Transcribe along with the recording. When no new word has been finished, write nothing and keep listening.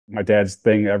my dad's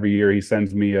thing every year. He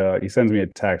sends me a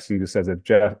text and just says if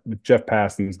Jeff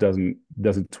Pastons doesn't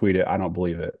tweet it, I don't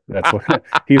believe it. That's what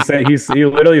he's saying. He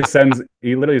literally sends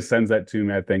that to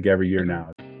me, I think, every year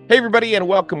now. Hey, everybody, and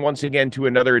welcome once again to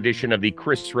another edition of the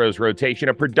Chris Rose Rotation,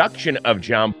 a production of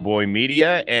John Boy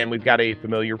Media. And we've got a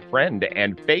familiar friend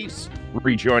and face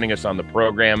rejoining us on the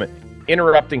program,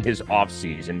 interrupting his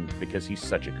offseason because he's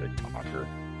such a good talker.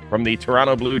 From the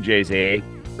Toronto Blue Jays,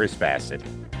 Chris Bassitt.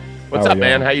 What's up,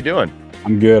 man? How you doing?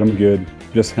 I'm good.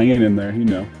 Just hanging in there,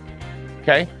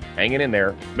 Okay, hanging in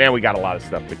there. Man, we got a lot of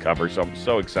stuff to cover, so I'm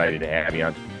so excited to have you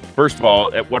on. First of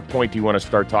all, at what point do you want to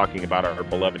start talking about our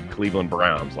beloved Cleveland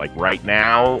Browns? Like right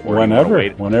now? Or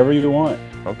whenever you want.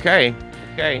 Okay.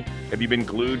 Have you been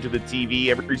glued to the TV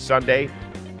every Sunday?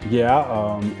 Yeah,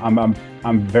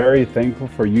 I'm very thankful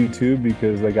for YouTube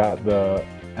because they got the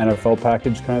NFL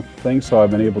package kind of thing, so I've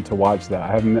been able to watch that. I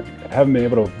haven't been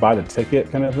able to buy the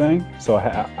ticket kind of thing, so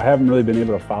I haven't really been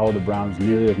able to follow the Browns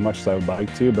nearly as much as I would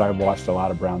like to, but I've watched a lot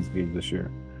of Browns games this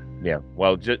year. Yeah,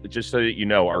 well, just so that you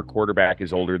know, our quarterback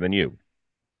is older than you.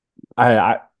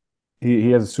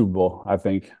 He has a Super Bowl, I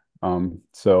think.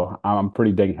 So I'm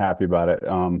pretty dang happy about it.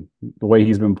 The way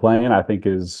he's been playing, I think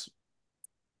is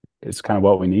kind of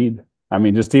what we need. I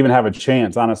mean, just to even have a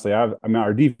chance, honestly.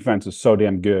 Our defense is so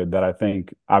damn good that I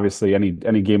think, obviously,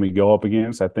 any game we go up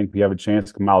against, I think we have a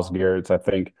chance. Myles Garrett's,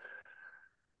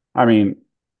 I mean,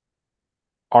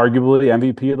 arguably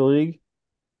MVP of the league.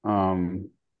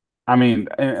 I mean,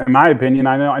 in my opinion,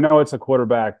 I know it's a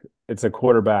quarterback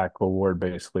award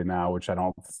basically now, which I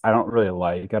don't really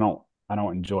like. I don't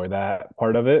enjoy that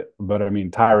part of it. But I mean,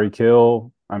 Tyreek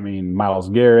Hill, I mean, Myles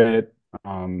Garrett,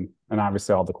 and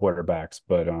obviously all the quarterbacks.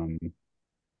 But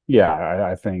yeah,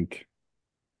 I think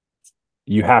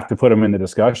you have to put him in the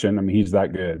discussion. I mean, he's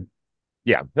that good.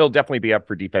 Yeah, he'll definitely be up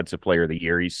for Defensive Player of the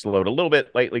Year. He's slowed a little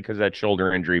bit lately because of that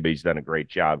shoulder injury, but he's done a great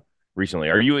job recently.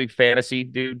 Are you a fantasy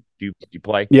dude? Do you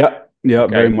play? Yeah, Okay.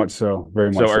 very much so.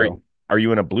 Very much so. Are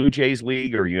you in a Blue Jays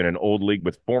league or are you in an old league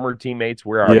with former teammates?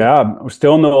 Where are you? Yeah, I'm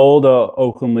still in the old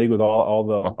Oakland League with all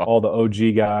the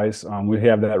OG guys. We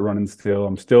have that running still.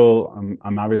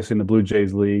 I'm obviously in the Blue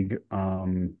Jays League.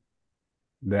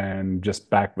 Then just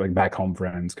back home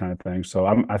friends kind of thing. So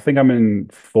I think I'm in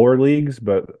 4 leagues,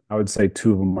 but I would say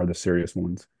 2 of them are the serious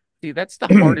ones. See, that's the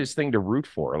hardest thing to root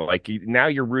for. Like now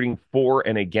you're rooting for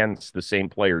and against the same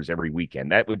players every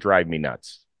weekend. That would drive me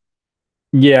nuts.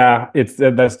 Yeah, it's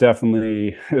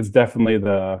definitely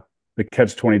the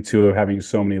catch-22 of having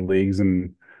so many leagues.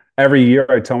 And every year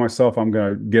I tell myself I'm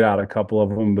gonna get out a couple of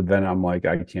them, but then I'm like,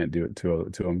 I can't do it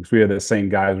to them because we have the same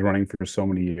guys running for so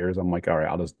many years. I'm like, all right,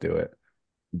 I'll just do it.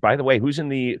 By the way, who's in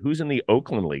the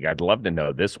Oakland League? I'd love to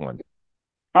know this one.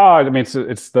 Oh, I mean, it's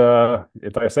the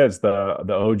if I said it's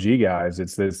the OG guys.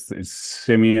 It's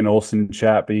Simeon, Olsen,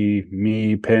 Chappie,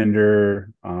 me,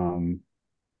 Pender.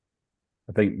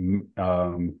 I think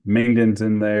Mingden's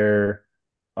in there.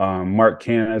 Mark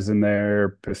Canna's in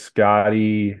there.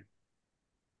 Piscotti.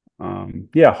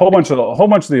 Yeah, a whole bunch of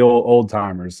the old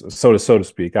timers, so to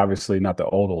speak. Obviously, not the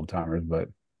old timers, but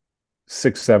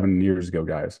 6, 7 years ago,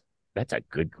 guys. That's a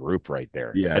good group right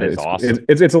there. Yeah, That is awesome.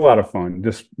 it's a lot of fun.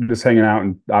 Just hanging out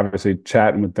and obviously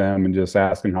chatting with them and just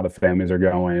asking how the families are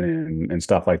going and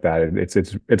stuff like that.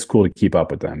 It's cool to keep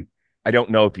up with them. I don't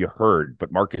know if you heard,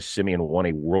 but Marcus Semien won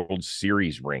a World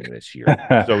Series ring this year.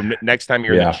 So next time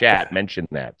you're in the chat, mention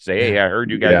that. Say, hey, I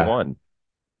heard you guys won.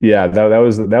 Yeah, that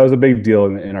was a big deal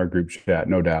in our group chat,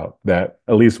 no doubt. That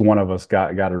at least one of us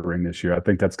got a ring this year. I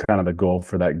think that's kind of the goal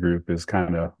for that group is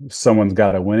kind of someone's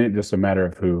got to win it, just a matter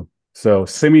of who. So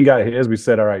Simeon got his. We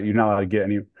said, all right, you're not allowed to get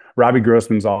any. Robbie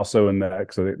Grossman's also in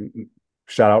that. So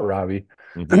shout out Robbie.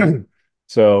 Mm-hmm.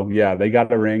 So yeah, they got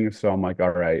the ring. So I'm like,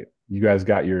 all right, you guys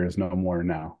got yours, no more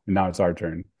now. And now it's our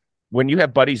turn. When you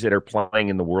have buddies that are playing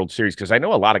in the World Series, because I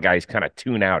know a lot of guys kind of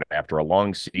tune out after a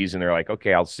long season. They're like,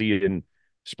 okay, I'll see you in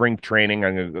spring training.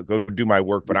 I'm going to go do my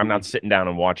work, but I'm not sitting down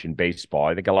and watching baseball.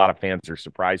 I think a lot of fans are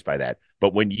surprised by that.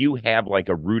 But when you have like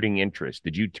a rooting interest,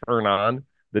 did you turn on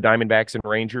the Diamondbacks and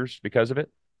Rangers because of it?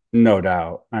 No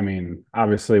doubt. I mean,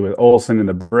 obviously with Olsen and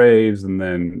the Braves, and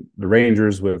then the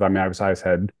Rangers with, I mean, obviously I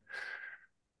had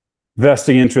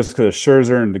vesting interest because of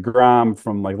Scherzer and DeGrom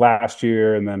from like last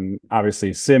year, and then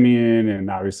obviously Simeon,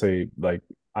 and obviously like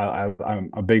I'm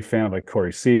a big fan of like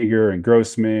Corey Seager and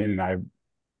Grossman, and I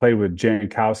played with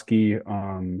Jankowski,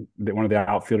 one of the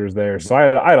outfielders there. So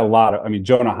I had a lot of, I mean,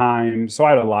 Jonah Heim. So I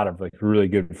had a lot of like really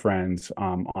good friends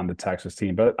on the Texas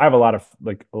team. But I have a lot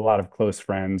of close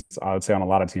friends, I would say, on a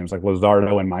lot of teams like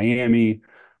Luzardo in Miami.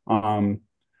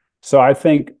 So I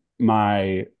think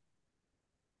my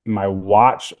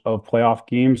watch of playoff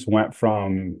games went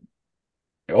from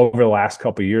over the last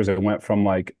couple of years, it went from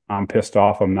like I'm pissed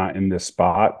off I'm not in this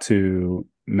spot to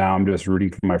now I'm just rooting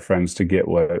for my friends to get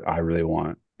what I really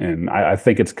want. And I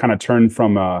think it's kind of turned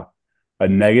from a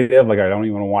negative, like I don't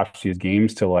even want to watch these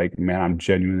games, to like, man, I'm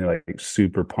genuinely like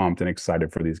super pumped and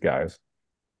excited for these guys.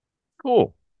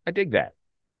 Cool. I dig that.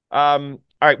 All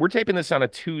right, we're taping this on a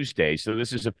Tuesday, so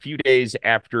this is a few days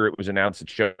after it was announced that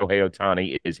Shohei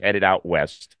Ohtani is headed out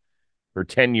west for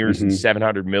 10 years and Hmm.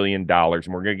 $700 million. And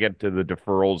we're going to get to the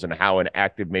deferrals and how an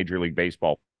active Major League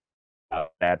Baseball,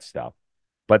 that stuff.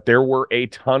 But there were a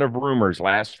ton of rumors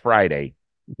last Friday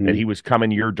that Hmm. he was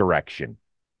coming your direction.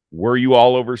 Were you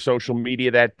all over social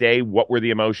media that day? What were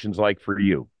the emotions like for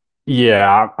you?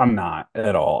 Yeah, I'm not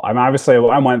at all. I'm obviously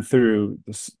I went through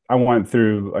this, I went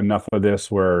through enough of this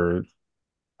where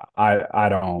I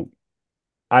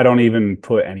don't even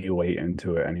put any weight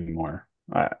into it anymore.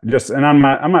 And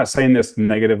I'm not saying this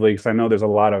negatively because I know there's a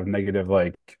lot of negative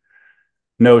like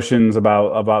notions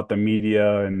about the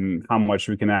media and how much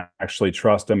we can actually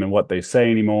trust them and what they say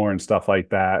anymore and stuff like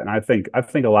that. And I think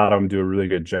a lot of them do a really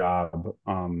good job.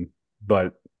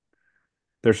 But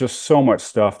there's just so much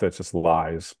stuff that's just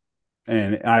lies.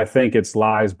 And I think it's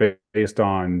lies based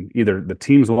on either the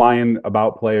teams lying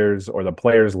about players or the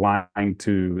players lying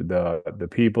to the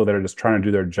people that are just trying to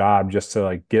do their job just to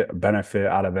like get a benefit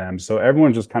out of them. So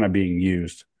everyone's just kind of being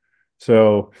used.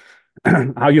 So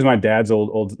I'll use my dad's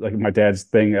old like my dad's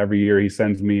thing every year. He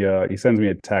sends me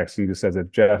a text and just says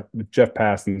if Jeff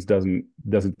Pastons doesn't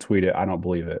tweet it, I don't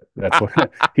believe it. That's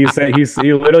what he said.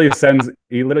 He literally sends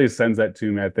that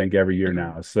to me, I think, every year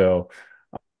now. So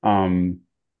um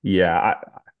yeah,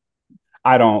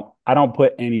 I don't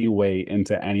put any weight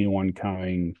into anyone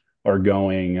coming or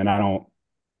going, and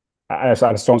I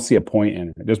just don't see a point in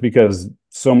it just because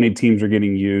so many teams are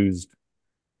getting used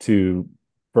to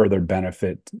further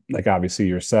benefit, like obviously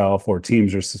yourself, or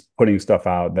teams are putting stuff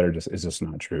out that are just is just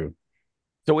not true.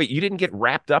 So wait, you didn't get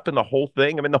wrapped up in the whole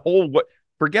thing? I mean, the whole what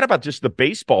forget about just the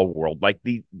baseball world. Like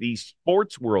the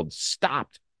sports world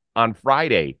stopped on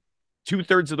Friday,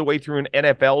 two-thirds of the way through an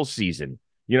NFL season.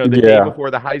 You know, the day Yeah.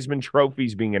 before the Heisman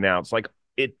trophies being announced. Like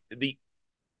it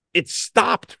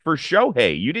stopped for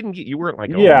Shohei. You weren't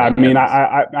like, oh Yeah, I mean, man, this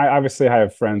I obviously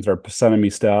have friends that are sending me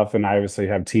stuff, and I obviously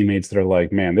have teammates that are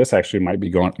like, "Man, this actually might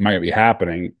be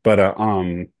happening." But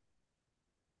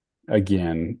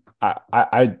again,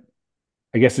 I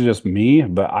guess it's just me,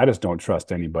 but I just don't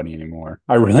trust anybody anymore.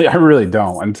 I really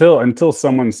don't. Until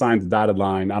someone signs a dotted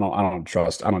line, I don't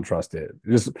trust it.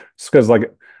 Just because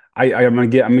like I'm gonna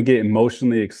get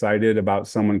emotionally excited about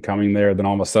someone coming there, then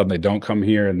all of a sudden they don't come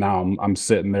here, and now I'm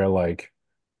sitting there like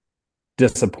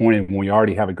disappointed when we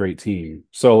already have a great team.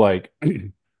 So like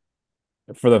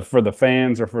for the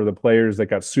fans or for the players that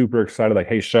got super excited, like,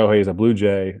 hey, Shohei is a Blue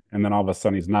Jay, and then all of a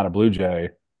sudden he's not a Blue Jay.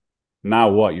 Now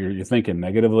what? You're thinking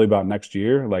negatively about next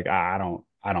year? Like I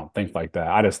don't think like that.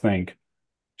 I just think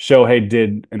Shohei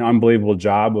did an unbelievable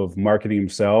job of marketing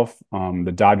himself.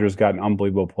 The Dodgers got an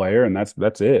unbelievable player, and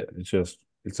that's it. It's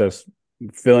just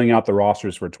filling out the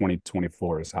rosters for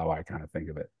 2024 is how I kind of think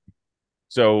of it.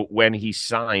 so when he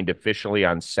signed officially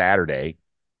on Saturday,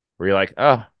 were you like,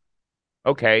 oh,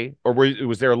 okay? Or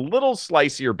was there a little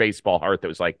slice of your baseball heart that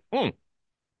was like, that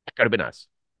could have been us?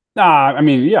 Nah, I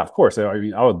mean, yeah, of course. I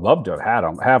mean, I would love to have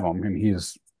him, and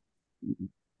he's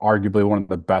arguably one of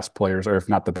the best players, or if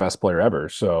not the best player ever.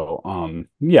 So,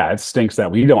 yeah, it stinks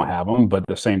that we don't have him, but at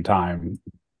the same time,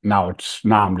 now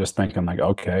I'm just thinking like,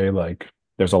 okay, like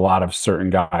there's a lot of certain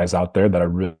guys out there that I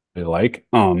really like.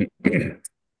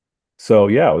 So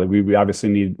yeah, we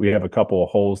obviously we have a couple of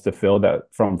holes to fill that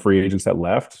from free agents that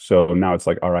left. So now it's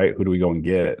like, all right, who do we go and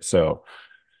get? So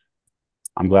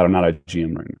I'm glad I'm not a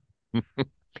GM right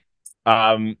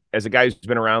As a guy who's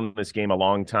been around this game a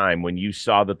long time, when you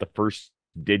saw that the first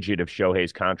digit of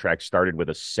Shohei's contract started with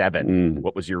a seven, now.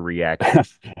 what was your reaction?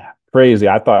 Crazy.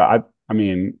 I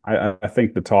mean, I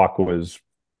think the talk was,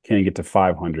 can he get to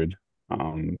 500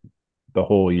 the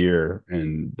whole year?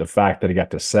 And the fact that he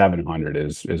got to 700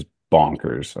 is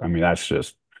bonkers. I mean, that's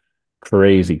just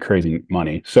crazy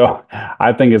money. So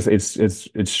I think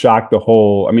it's shocked the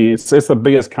whole. I mean, it's the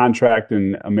biggest contract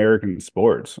in American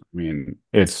sports. I mean,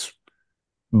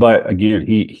 but again,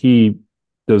 he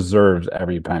deserves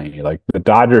every penny. Like the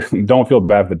Dodgers, don't feel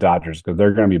bad for the Dodgers because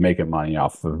they're going to be making money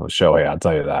off of Shohei. I'll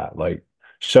tell you that. Like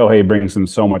Shohei brings in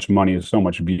so much money, so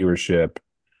much viewership.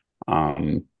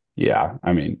 Yeah,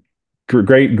 I mean,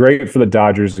 great for the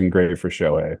Dodgers and great for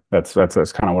Shohei. That's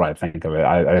kind of what I think of it.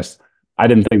 I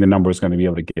didn't think the number was going to be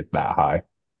able to get that high.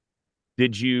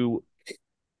 Did you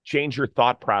change your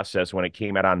thought process when it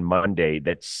came out on Monday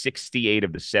that 68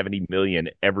 of the 70 million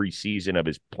every season of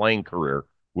his playing career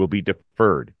will be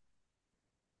deferred.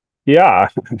 Yeah.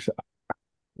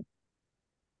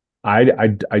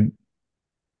 I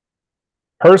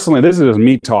personally, this is just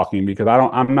me talking because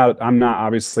I'm not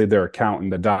obviously their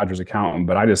accountant, the Dodgers accountant,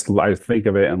 but I think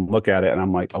of it and look at it and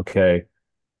I'm like, okay,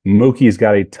 Mookie's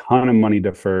got a ton of money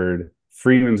deferred.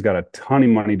 Freeman's got a ton of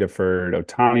money deferred.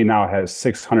 Ohtani now has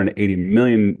 $680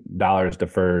 million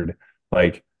deferred.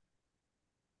 Like,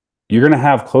 you're going to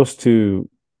have close to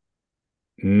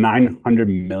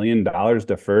 $900 million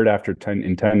deferred after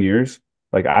 10 years.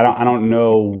 Like, I don't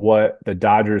know what the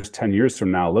Dodgers 10 years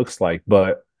from now looks like,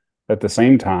 but at the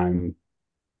same time,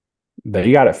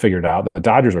 they got it figured out. The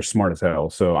Dodgers are smart as hell.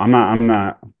 So I'm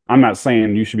not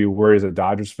saying you should be worried as a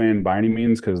Dodgers fan by any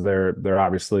means, because they're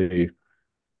obviously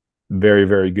very,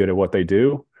 very good at what they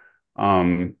do.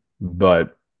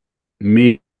 But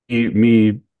me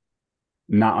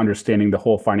not understanding the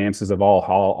whole finances of how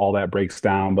all that breaks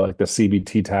down, but like the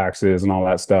CBT taxes and all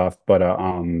that stuff. But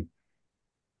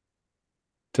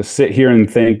to sit here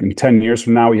and think in 10 years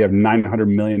from now we have $900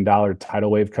 million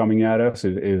tidal wave coming at us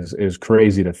is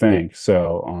crazy to think.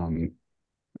 So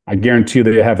I guarantee you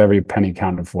they have every penny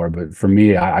counted for. But for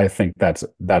me, I think that's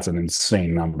an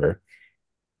insane number.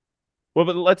 Well,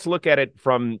 but let's look at it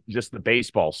from just the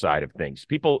baseball side of things.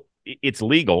 It's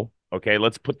legal. Okay,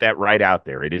 let's put that right out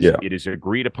there. It is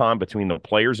agreed upon between the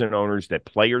players and owners that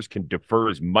players can defer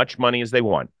as much money as they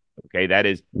want. Okay, that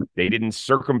is, they didn't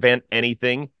circumvent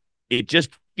anything. It just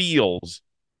feels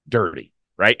dirty,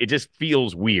 right? It just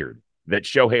feels weird that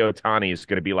Shohei Ohtani is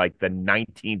going to be like the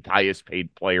 19th highest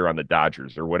paid player on the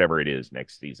Dodgers or whatever it is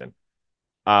next season.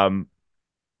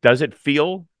 Does it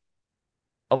feel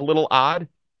a little odd?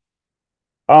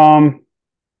 I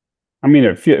mean,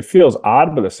 it feels odd,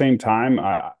 but at the same time,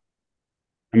 I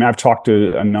mean, I've talked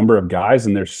to a number of guys,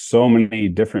 and there's so many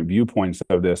different viewpoints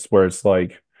of this where it's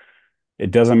like, it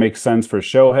doesn't make sense for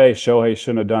Shohei. Shohei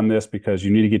shouldn't have done this because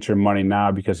you need to get your money now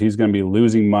because he's going to be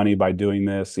losing money by doing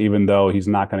this, even though he's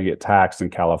not going to get taxed in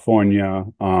California.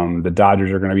 The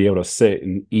Dodgers are going to be able to sit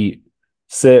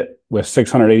with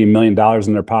 $680 million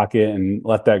in their pocket and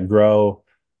let that grow,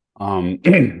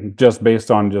 just based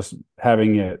on just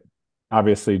having it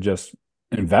obviously just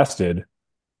invested,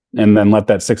 and then let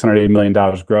that $680 million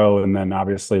grow. And then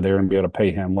obviously they're going to be able to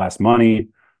pay him less money.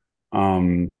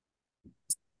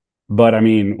 But I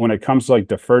mean, when it comes to like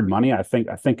deferred money, I think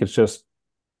it's just,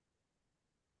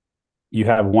 you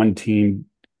have one team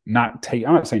I'm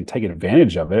not saying taking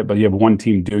advantage of it, but you have one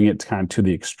team doing it kind of to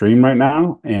the extreme right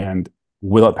now. And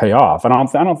will it pay off? I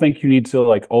don't think you need to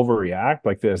like overreact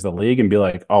like as the league and be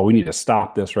like, oh, we need to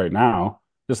stop this right now.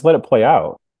 Just let it play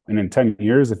out. And in 10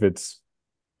 years, if it's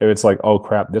like, oh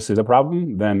crap, this is a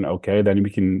problem, then okay, then we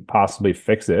can possibly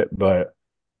fix it. But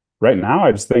right now,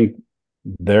 I just think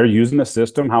they're using the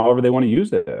system however they want to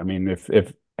use it. I mean,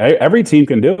 if every team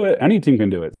can do it, any team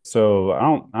can do it. So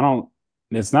I don't.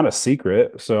 It's not a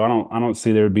secret. So I don't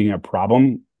see there being a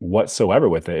problem whatsoever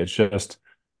with it. It's just,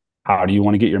 how do you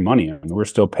want to get your money in? We're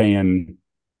still paying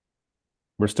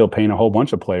a whole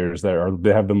bunch of players they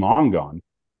have been long gone.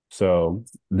 So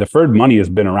deferred money has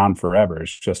been around forever.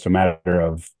 It's just a matter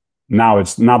of now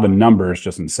the number is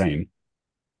just insane.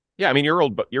 Yeah, I mean,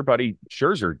 your buddy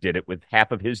Scherzer did it with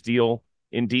half of his deal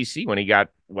in DC when he got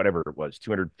whatever it was,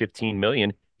 $215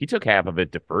 million. He took half of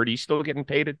it deferred. He's still getting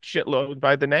paid a shitload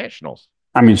by the Nationals.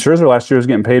 I mean, Scherzer last year was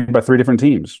getting paid by 3 different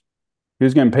teams. He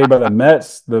was getting paid by the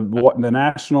Mets, the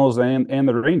Nationals, and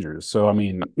the Rangers. So I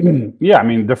mean, yeah, I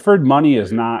mean, deferred money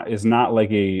is not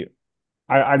like a.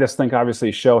 I just think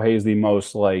obviously Shohei is the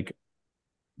most like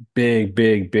big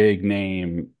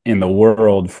name in the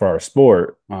world for our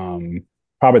sport.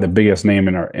 Probably the biggest name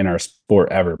in our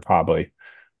sport ever, probably.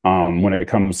 When it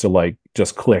comes to like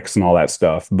just clicks and all that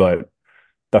stuff. But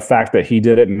the fact that he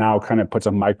did it now kind of puts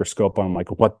a microscope on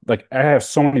like what, like I have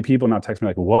so many people now text me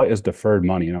like, what is deferred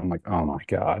money? And I'm like, oh my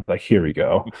God, like here we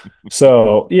go.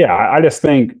 So yeah, I just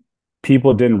think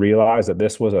people didn't realize that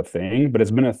this was a thing, but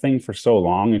it's been a thing for so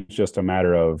long. It's just a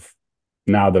matter of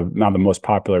now the most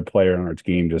popular player on our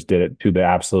team just did it to the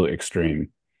absolute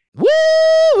extreme.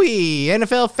 Woo-wee!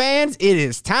 NFL fans, it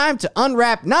is time to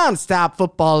unwrap nonstop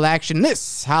football action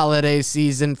this holiday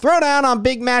season. Throw down on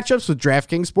big matchups with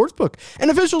DraftKings Sportsbook, an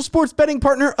official sports betting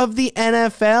partner of the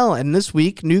NFL. And this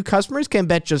week, new customers can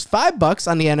bet just $5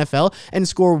 on the NFL and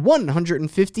score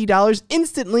 $150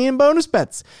 instantly in bonus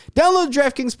bets. Download the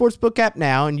DraftKings Sportsbook app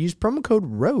now and use promo code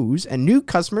ROSE, and new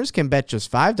customers can bet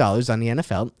just $5 on the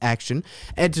NFL action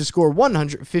and to score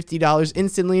 $150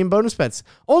 instantly in bonus bets.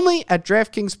 Only at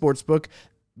DraftKings Sportsbook.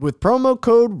 with promo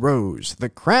code ROSE. The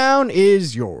crown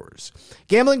is yours.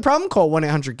 Gambling problem? Call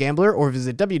 1-800-GAMBLER or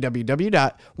visit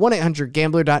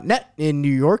www.1800gambler.net. In New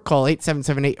York, call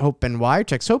 8778-HOPE-NY or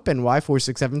text HOPE-NY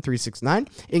 467-369.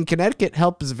 In Connecticut,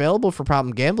 help is available for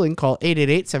problem gambling. Call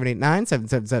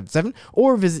 888-789-7777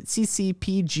 or visit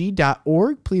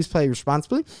ccpg.org. Please play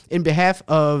responsibly. In behalf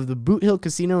of the Boot Hill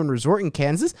Casino and Resort in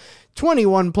Kansas,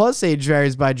 21 plus, age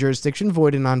varies by jurisdiction,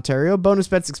 void in Ontario. Bonus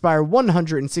bets expire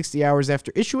 160 hours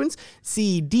after issuance.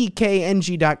 See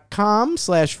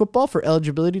dkng.com/football for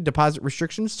eligibility, deposit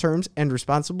restrictions, terms, and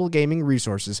responsible gaming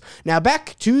resources. Now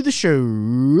back to the show.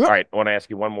 All right, I want to ask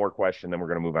you one more question, then we're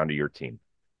going to move on to your team.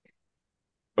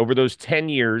 Over those 10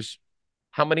 years,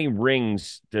 how many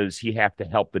rings does he have to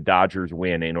help the Dodgers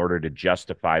win in order to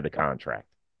justify the contract?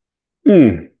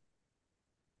 Man,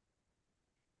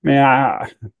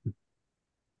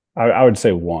 I would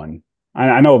say one.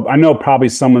 I know probably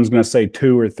someone's going to say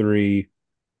two or three.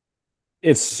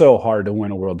 It's so hard to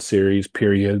win a World Series,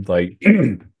 period. Like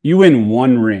you win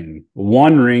one ring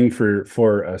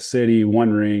for a city,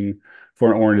 one ring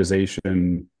for an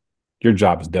organization, your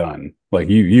job's done. Like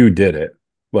you did it.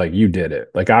 Like you did it.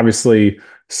 Like obviously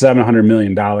 $700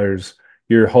 million.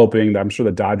 You're hoping, I'm sure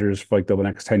the Dodgers for like the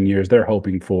next 10 years, they're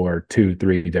hoping for two,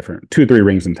 three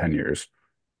rings in 10 years.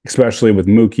 Especially with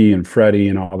Mookie and Freddie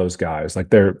and all those guys,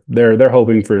 like they're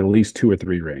hoping for at least 2 or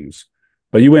 3 rings.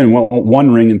 But you win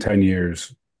one ring in 10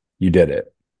 years, you did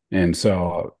it. And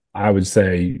so I would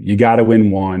say you got to win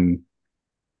one,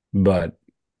 but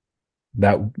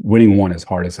that winning one is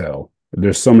hard as hell.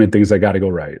 There's so many things that got to go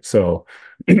right. So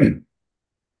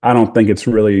I don't think it's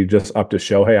really just up to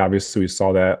Shohei. Obviously, we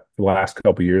saw that the last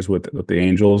couple of years with the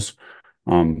Angels.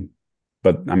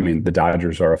 But I mean, the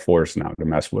Dodgers are a force now to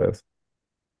mess with.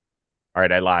 All right,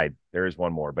 I lied. There is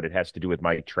one more, but it has to do with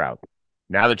Mike Trout.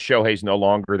 Now that Shohei's no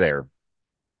longer there,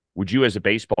 would you as a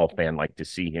baseball fan like to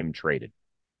see him traded?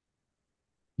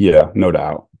 Yeah, no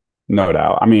doubt. No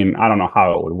doubt. I mean, I don't know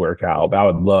how it would work out, but I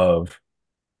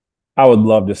would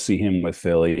love to see him with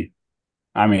Philly.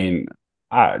 I mean,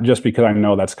 just because I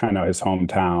know that's kind of his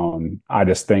hometown, I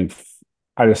just think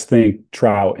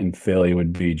Trout in Philly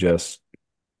would be just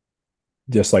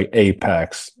like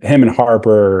apex. Him and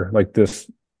Harper, like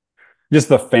this. Just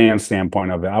the fan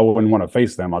standpoint of it, I wouldn't want to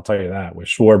face them. I'll tell you that with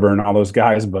Schwarber and all those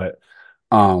guys. But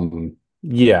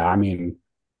yeah, I mean,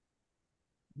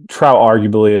 Trout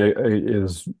arguably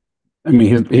is. I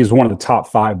mean, he's one of the top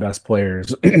 5 best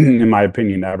players in my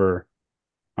opinion ever,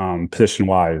 position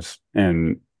wise,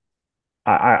 and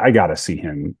I got to see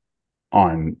him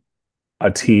on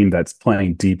a team that's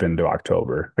playing deep into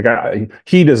October. Like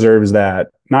he deserves that.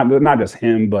 Not just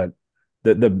him, but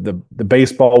the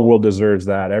baseball world deserves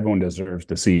that. Everyone deserves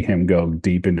to see him go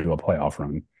deep into a playoff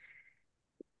run.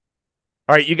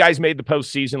 All right, you guys made the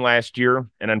postseason last year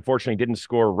and unfortunately didn't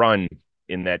score a run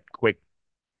in that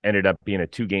ended up being a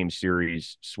 2-game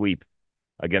series sweep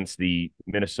against the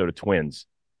Minnesota Twins.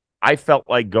 I felt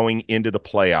like going into the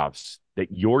playoffs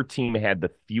that your team had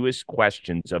the fewest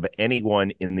questions of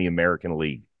anyone in the American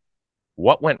League.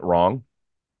 What went wrong?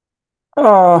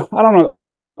 I don't know.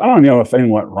 I don't know if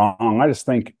anything went wrong. I just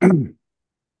think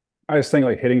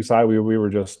like hitting side, we were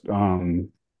just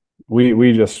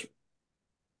we just,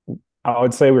 I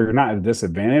would say we were not at a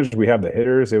disadvantage. We have the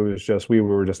hitters. It was just we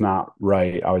were just not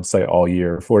right, I would say, all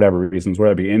year for whatever reasons,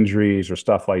 whether it be injuries or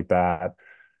stuff like that.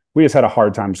 We just had a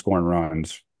hard time scoring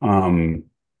runs. And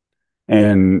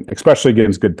especially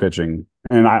against good pitching.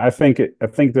 And I think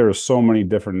there are so many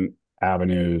different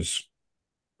avenues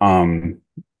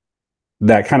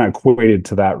that kind of equated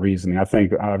to that reasoning. I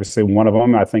think obviously one of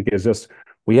them, I think, is just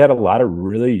we had a lot of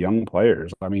really young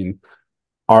players. I mean,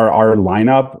 our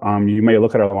lineup, you may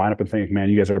look at our lineup and think, man,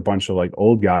 you guys are a bunch of like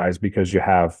old guys because you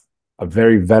have a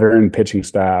very veteran pitching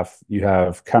staff. You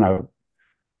have kind of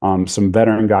some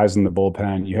veteran guys in the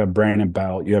bullpen. You have Brandon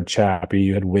Belt, you have Chappie,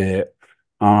 you had Witt.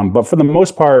 But for the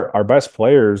most part, our best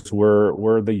players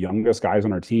were the youngest guys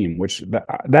on our team, which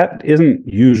that isn't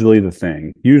usually the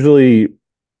thing. Usually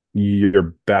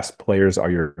your best players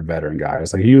are your veteran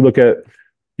guys. Like you look at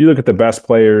the best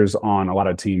players on a lot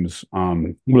of teams.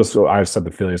 I said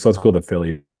the Phillies. So let's go to the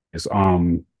Phillies.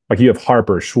 Like you have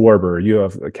Harper, Schwarber, you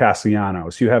have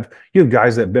Castellanos, you have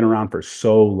guys that have been around for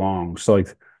so long. So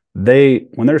like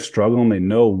when they're struggling, they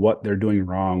know what they're doing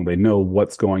wrong. They know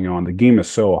what's going on. The game is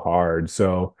so hard.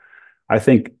 So I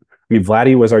mean,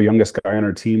 Vladdy was our youngest guy on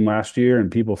our team last year,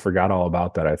 and people forgot all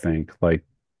about that. I think like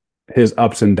his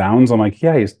ups and downs. I'm like,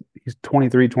 yeah, he's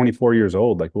 23, 24 years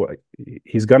old. Like what?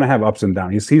 He's going to have ups and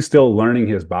downs. He's still learning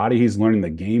his body. He's learning the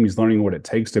game. He's learning what it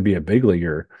takes to be a big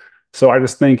leaguer. So I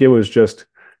just think it was just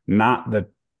not the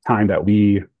time that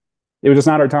we it was just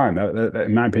not our time.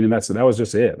 In my opinion, that was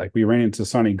just it. Like we ran into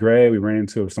Sonny Gray, we ran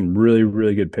into some really,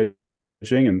 really good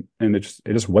pitching, and it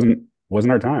just wasn't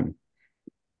our time.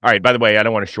 All right. By the way, I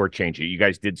don't want to shortchange you. You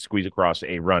guys did squeeze across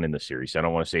a run in the series. I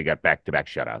don't want to say you got back-to-back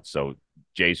shutouts. So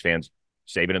Jays fans,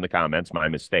 save it in the comments. My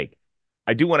mistake.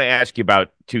 I do want to ask you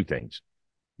about two things.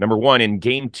 Number one, in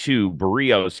game 2,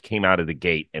 Berrios came out of the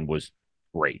gate and was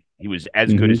great. He was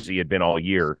as good as he had been all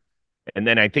year. And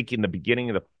then I think in the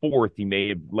beginning of the 4th, he may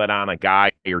have let on a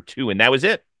guy or two, and that was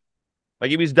it. Like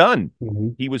he was done.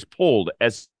 He was pulled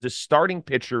as the starting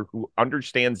pitcher who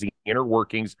understands the inner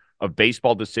workings of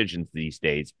baseball decisions these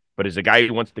days, but as a guy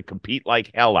who wants to compete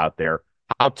like hell out there.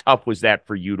 How tough was that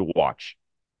for you to watch?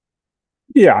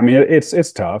 Yeah, I mean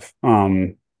it's tough.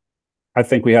 I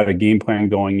think we had a game plan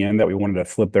going in that we wanted to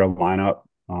flip their lineup.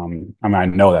 I mean, I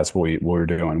know that's what we were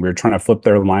doing. We were trying to flip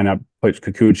their lineup, put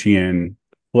Kikuchi in,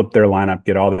 flip their lineup,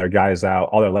 get all their guys out,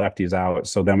 all their lefties out,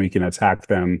 so then we can attack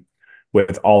them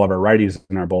with all of our righties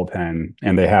in our bullpen,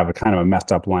 and they have a kind of a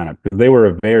messed up lineup. They were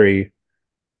a very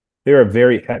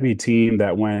heavy team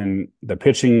that when the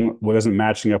pitching wasn't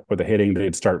matching up with the hitting,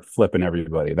 they'd start flipping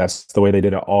everybody. That's the way they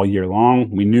did it all year long.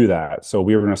 We knew that. So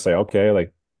we were going to say, okay,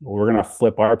 like we're going to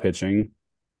flip our pitching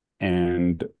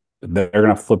and they're going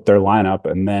to flip their lineup.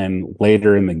 And then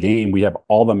later in the game, we have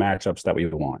all the matchups that we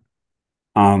want.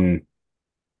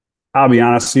 I'll be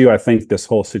honest with you, I think this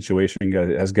whole situation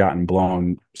has gotten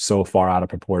blown so far out of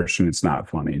proportion. It's not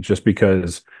funny just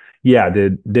because, yeah,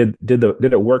 did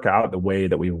it work out the way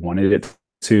that we wanted it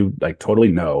to? Like totally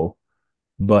no,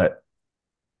 but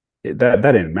that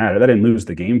didn't matter. That didn't lose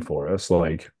the game for us.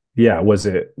 Like, yeah, was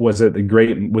it a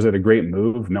great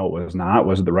move? No, it was not.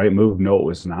 Was it the right move? No, it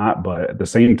was not. But at the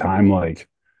same time, like,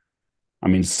 I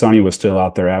mean, Sonny was still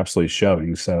out there absolutely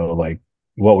shoving. So like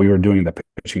what we were doing the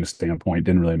pitching standpoint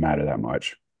didn't really matter that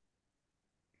much.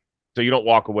 So you don't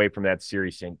walk away from that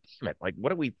series saying, damn it, like,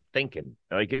 what are we thinking?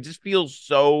 Like, it just feels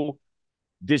so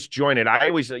disjointed. I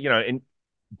always, in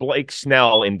Blake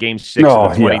Snell in game 6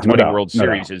 of the 2020 World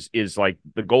Series is like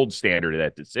the gold standard of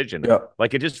that decision. Yeah.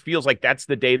 Like, it just feels like that's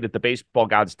the day that the baseball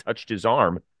gods touched his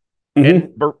arm. And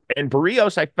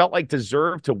Berrios, I felt like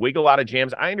deserved to wiggle out of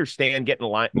jams. I understand getting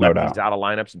lefties out of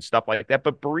lineups and stuff like that,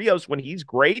 but Berrios, when he's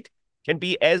great, can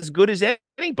be as good as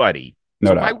anybody.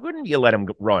 So why wouldn't you let him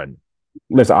run?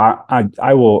 Listen,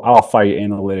 I'll fight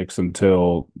analytics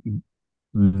until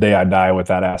the day I die with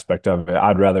that aspect of it.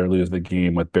 I'd rather lose the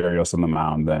game with Berrios on the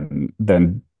mound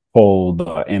than pull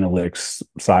the analytics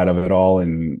side of it all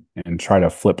and try to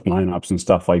flip lineups and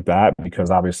stuff like that, because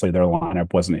obviously their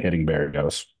lineup wasn't hitting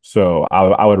Berrios. So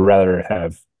I would rather try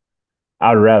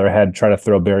to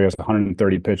throw Berrios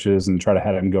 130 pitches and try to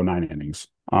have him go 9 innings.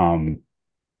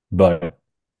 But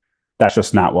that's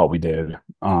just not what we did.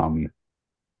 And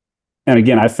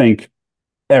again, I think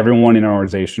everyone in our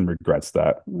organization regrets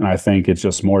that. And I think it's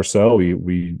just more so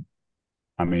we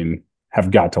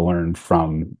have got to learn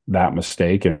from that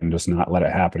mistake and just not let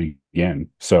it happen again.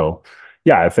 So,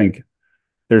 yeah, I think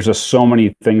there's just so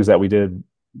many things that we did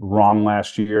wrong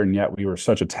last year, and yet we were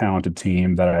such a talented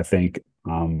team that I think,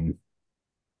 I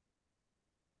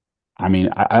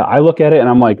look at it and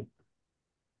I'm like,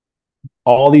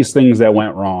 all these things that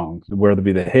went wrong, whether it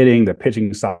be the hitting, the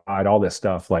pitching side, all this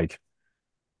stuff, like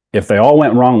if they all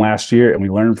went wrong last year and we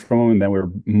learned from them and then we're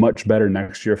much better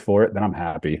next year for it, then I'm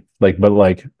happy. But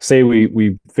say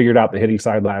we figured out the hitting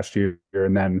side last year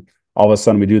and then all of a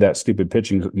sudden we do that stupid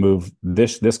pitching move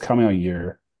this coming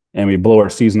year and we blow our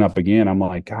season up again. I'm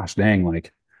like, gosh dang,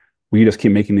 like we just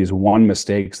keep making these one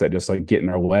mistakes that just like get in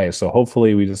our way. So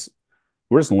hopefully we're just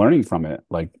learning from it,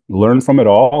 like learn from it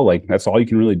all. Like that's all you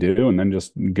can really do. And then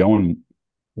just go and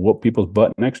whoop people's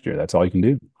butt next year. That's all you can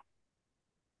do.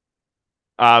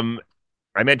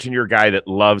 I mentioned you're a guy that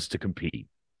loves to compete.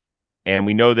 And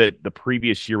we know that the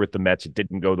previous year with the Mets, it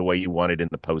didn't go the way you wanted in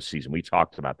the postseason. We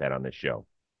talked about that on this show.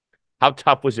 How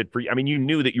tough was it for you? I mean, you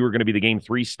knew that you were going to be the game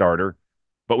 3 starter,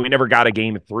 but we never got a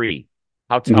game 3.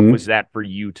 How tough was that for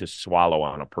you to swallow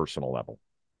on a personal level?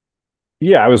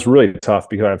 Yeah, it was really tough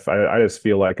because I just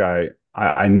feel like I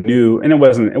knew, and it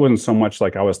wasn't so much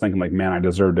like I was thinking like, man, I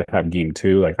deserve to have game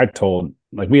 2. Like I told,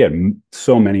 like we had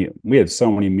so many meetings.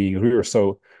 We were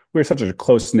such a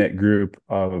close knit group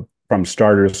from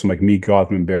starters, from like me,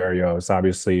 Gotham, Berrios,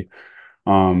 obviously,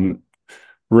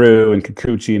 Rue and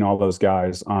Kikuchi and all those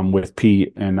guys, with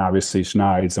Pete and obviously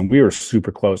Schneid's, and we were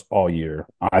super close all year.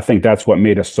 I think that's what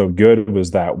made us so good,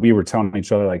 was that we were telling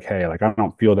each other like, hey, like I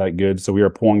don't feel that good. So we were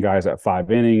pulling guys at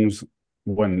 5 innings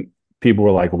when people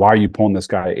were like, why are you pulling this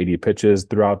guy at 80 pitches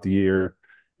throughout the year?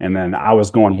 And then I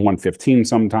was going 115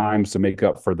 sometimes to make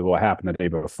up for what happened the day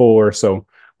before. So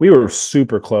we were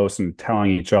super close and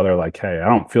telling each other like, "Hey, I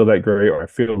don't feel that great, or I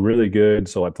feel really good,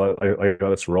 so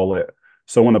let's roll it."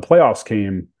 So when the playoffs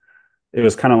came, it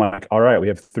was kind of like, all right, we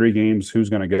have 3 games. Who's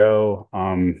going to go?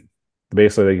 They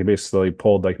basically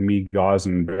pulled like me, Gauze,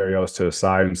 and Berrios to the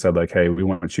side and said like, hey, we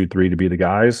want you 3 to be the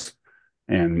guys.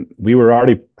 And we were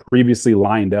already previously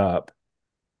lined up,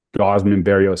 Gosman,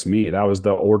 Berrios, me. That was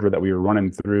the order that we were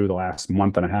running through the last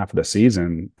month and a half of the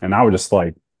season. And I was just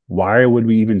like, why would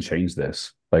we even change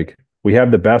this? Like, we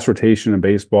have the best rotation in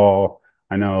baseball.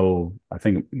 I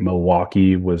think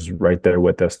Milwaukee was right there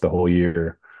with us the whole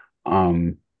year.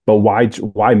 But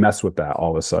why mess with that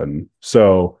all of a sudden?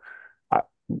 So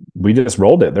we just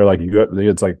rolled it. They're like,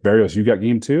 it's like, Berrios, you got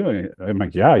game 2? And I'm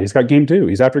like, yeah, he's got game 2.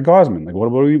 He's after Gosman. Like, what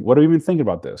are we even thinking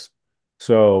about this?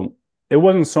 So it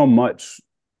wasn't so much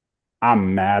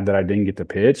I'm mad that I didn't get to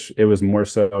pitch. It was more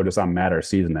so just I'm mad our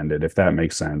season ended, if that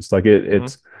makes sense. Like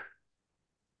it's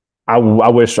I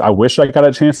wish I got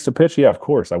a chance to pitch. Yeah, of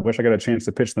course. I wish I got a chance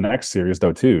to pitch the next series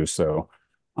though too. So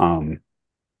I'm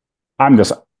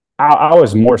just I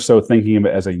was more so thinking of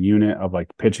it as a unit of like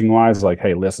pitching wise, like,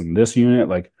 hey, listen, this unit,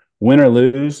 like win or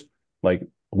lose, like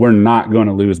we're not going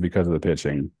to lose because of the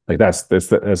pitching. Like that's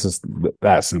just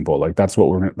that simple. Like that's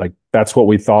what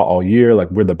we thought all year.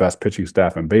 Like we're the best pitching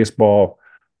staff in baseball.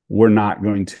 We're not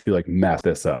going to like mess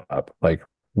this up. Like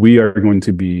we are going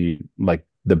to be like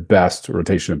the best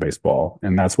rotation in baseball,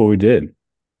 and that's what we did.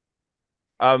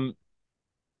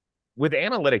 With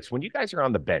analytics, when you guys are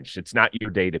on the bench, it's not your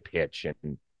day to pitch,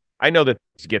 and I know that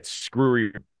this gets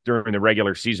screwy during the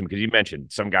regular season because you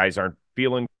mentioned some guys aren't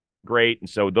feeling great. And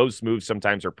so those moves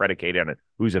sometimes are predicated on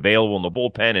who's available in the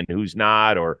bullpen and who's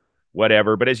not or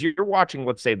whatever. But as you're watching,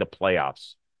 let's say, the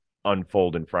playoffs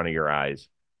unfold in front of your eyes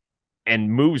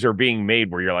and moves are being made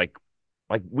where you're like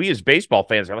we as baseball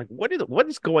fans are like, what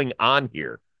is going on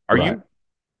here? Are Right. you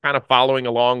kind of following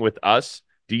along with us?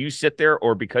 Do you sit there,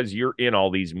 or because you're in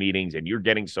all these meetings and you're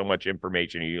getting so much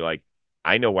information, and you're like,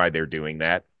 I know why they're doing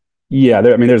that? Yeah,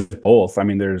 there's both. I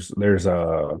mean, there's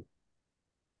I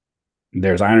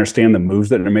understand the moves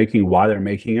that they're making, why they're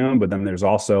making them, but then there's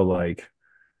also like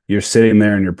you're sitting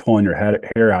there and you're pulling your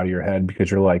hair out of your head because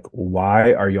you're like,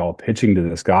 why are y'all pitching to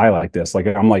this guy like this? Like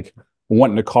I'm like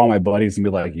wanting to call my buddies and be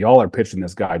like, y'all are pitching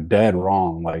this guy dead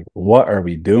wrong. Like, what are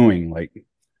we doing? Like,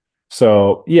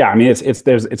 so yeah, I mean,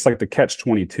 it's like the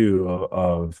catch-22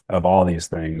 of all these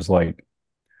things. Like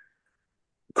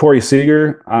Corey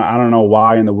Seager, I don't know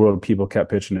why in the world people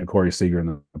kept pitching to Corey Seager in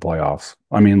the playoffs.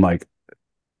 I mean, like,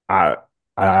 I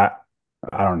I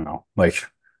I don't know. Like,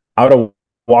 I would have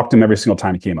walked him every single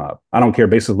time he came up. I don't care.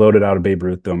 Bases loaded, out of Babe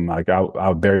Ruth him. Like, I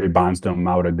would Barry Bonds him.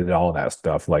 I would have did all of that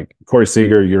stuff. Like, Corey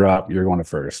Seager, you're up. You're going to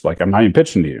first. Like, I'm not even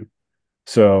pitching to you.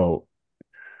 So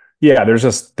yeah, there's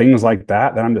just things like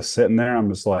that I'm just sitting there. I'm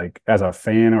just like, as a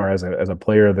fan or as a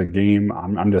player of the game,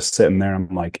 I'm just sitting there.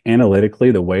 I'm like,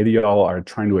 analytically, the way that y'all are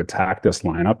trying to attack this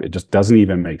lineup, it just doesn't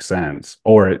even make sense,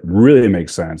 or it really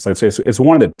makes sense. Like, it's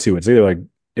one of the two. It's either like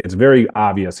it's very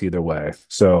obvious either way.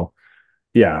 So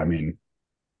yeah, I mean,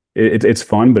 it's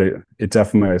fun, but it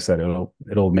definitely, like I said,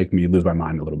 it'll make me lose my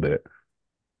mind a little bit.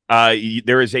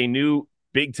 There is a new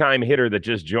big time hitter that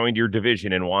just joined your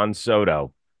division in Juan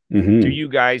Soto. Mm-hmm. Do you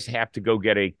guys have to go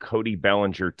get a Cody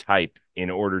Bellinger type in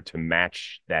order to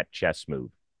match that chess move?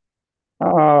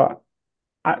 No.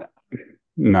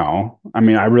 I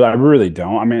mean, I really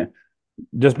don't. I mean,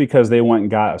 just because they went and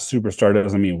got a superstar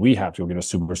doesn't mean we have to go get a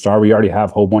superstar. We already have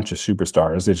a whole bunch of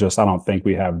superstars. It's just I don't think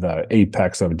we have the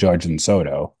apex of Judge and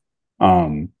Soto.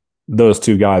 Those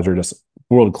two guys are just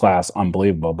world class,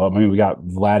 unbelievable. But I mean, we got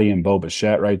Vladdy and Bo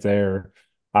Bichette right there.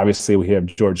 Obviously, we have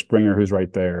George Springer who's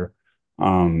right there.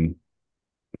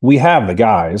 We have the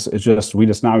guys. It's just we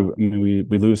lose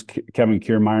Kevin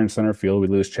Kiermaier in center field. We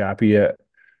lose Chappie at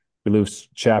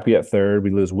third.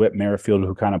 We lose Whit Merrifield,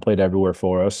 who kind of played everywhere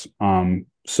for us.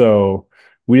 So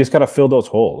we just got to fill those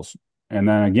holes. And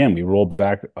then again, we rolled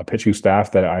back a pitching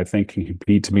staff that I think can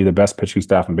compete to be the best pitching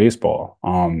staff in baseball.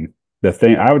 The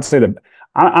thing I would say that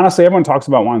honestly, everyone talks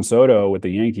about Juan Soto with the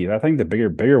Yankees. I think the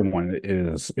bigger one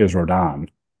is Rodon.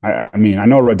 I mean, I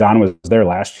know Rodon was there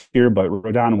last year, but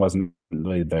Rodon wasn't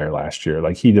really there last year.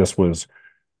 Like he just was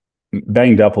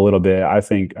banged up a little bit. I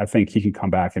think he can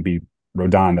come back and be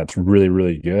Rodon that's really,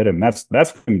 really good. And that's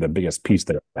the biggest piece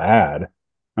that I had.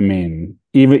 I mean,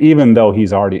 even though he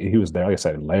was there, like I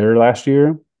said, later last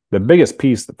year, the biggest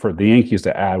piece for the Yankees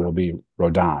to add will be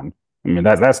Rodon. I mean,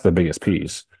 that's the biggest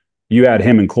piece. You add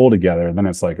him and Cole together, and then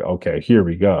it's like, okay, here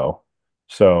we go.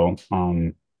 So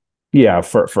yeah,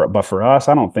 but for us,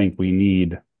 I don't think we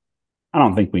need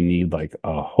like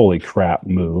a holy crap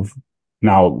move.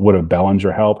 Now, would a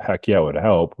Bellinger help? Heck yeah, it would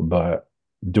help. But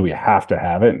do we have to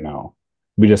have it? No.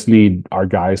 We just need our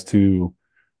guys to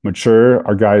mature,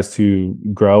 our guys to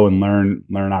grow and learn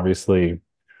obviously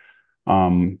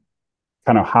um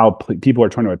kind of how people are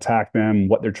trying to attack them,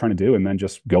 what they're trying to do, and then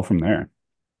just go from there.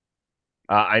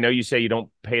 I know you say you don't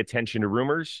pay attention to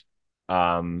rumors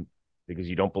because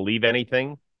you don't believe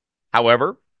anything.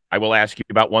 However, I will ask you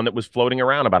about one that was floating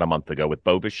around about a month ago with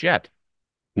Bo Bichette,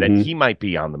 that Mm-hmm. he might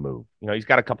be on the move. He's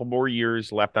got a couple more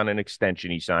years left on an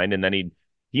extension he signed, and then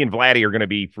he and Vladdy are going to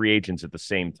be free agents at the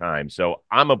same time. So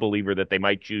I'm a believer that they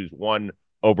might choose one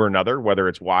over another, whether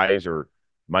it's wise or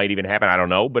might even happen. I don't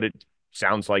know, but it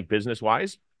sounds like business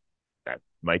wise, that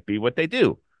might be what they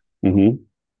do. Mm-hmm.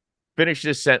 Finish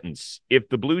this sentence. If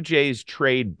the Blue Jays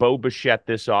trade Bo Bichette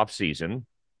this offseason,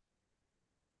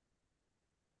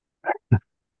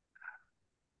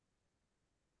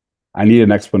 I need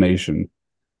an explanation.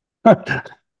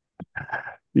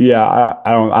 Yeah,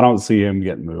 I don't see him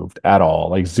getting moved at all.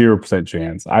 Like 0%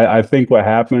 chance. I think what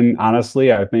happened,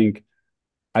 honestly, I think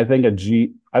a good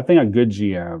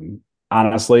GM,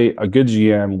 honestly, a good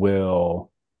GM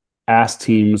will ask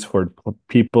teams for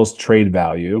people's trade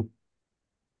value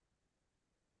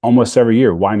almost every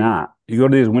year. Why not? You go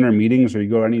to these winter meetings or you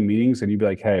go to any meetings and you'd be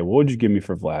like, hey, what would you give me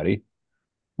for Vladdy?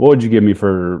 What would you give me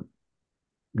for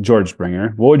George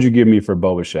Springer? What would you give me for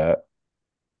Bo Bichette?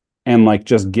 And like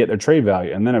just get their trade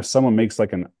value. And then if someone makes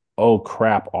like an oh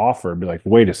crap offer, be like,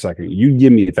 wait a second, you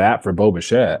give me that for Bo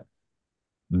Bichette,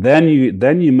 then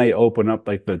you may open up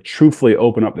like the truthfully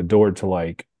open up the door to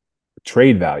like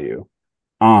trade value.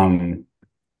 Um,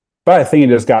 but I think it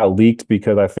just got leaked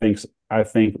because I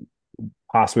think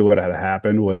possibly what had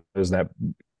happened was that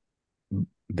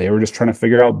they were just trying to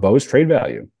figure out Bo's trade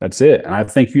value. That's it. And I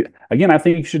think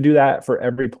you should do that for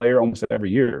every player almost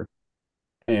every year.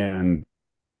 And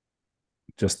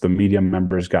just the media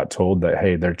members got told that,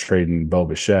 hey, they're trading Bo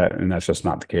Bichette, and that's just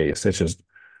not the case. It's just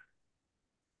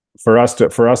for us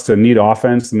to need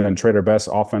offense and then trade our best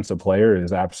offensive player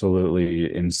is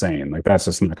absolutely insane. Like that's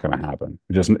just not going to happen.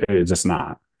 It's just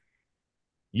not.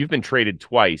 you've been traded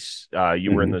twice.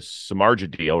 You were in Mm-hmm. the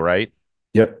Samardzija deal, right?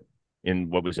 Yep. In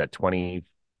what was that,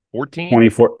 2014?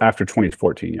 24 after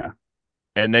 2014. Yeah.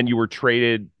 And then were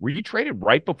you traded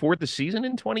right before the season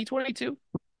in 2022?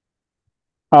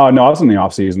 Oh no, I was in the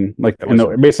off season, like That in was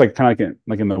the basically kind of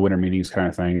like in the winter meetings kind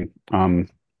of thing.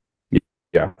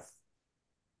 Yeah.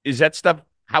 Is that stuff,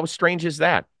 how strange is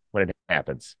that when it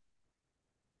happens?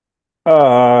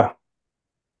 Uh,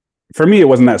 for me, it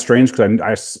wasn't that strange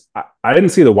because I didn't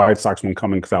see the White Sox one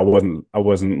coming because I wasn't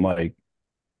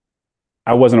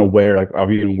aware like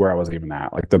of even where I was even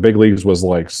at. Like the big leagues was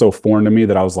like so foreign to me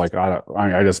that I was like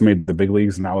I just made the big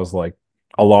leagues and I was like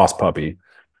a lost puppy.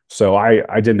 So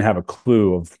I didn't have a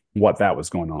clue of what that was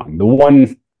going on.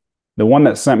 The one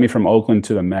that sent me from Oakland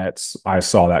to the Mets, I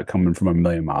saw that coming from a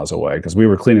million miles away because we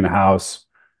were cleaning the house.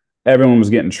 Everyone was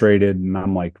getting traded, and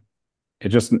I'm like,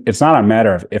 it's not a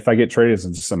matter of if I get traded, it's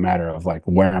just a matter of like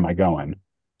where am I going.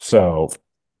 So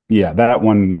yeah, that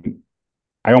one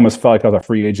I almost felt like I was a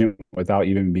free agent without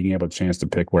even being able to chance to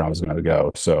pick where I was going to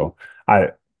go. So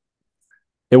I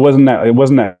it wasn't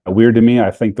that weird to me. I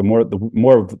think the more of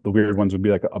the weird ones would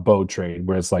be like a Bo trade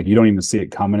where it's like you don't even see it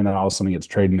coming and then all of a sudden it gets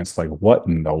traded and it's like what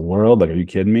in the world? Like are you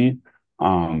kidding me?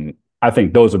 Um, I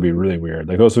think those would be really weird.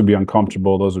 Like those would be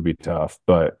uncomfortable. Those would be tough.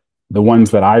 But the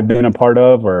ones that I've been a part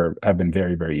of or have been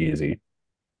very very easy.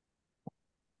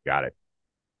 Got it.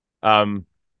 Um,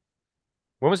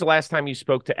 when was the last time you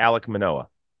spoke to Alek Manoah?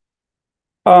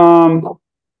 Um,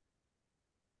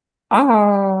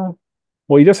 ah,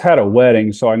 well, he just had a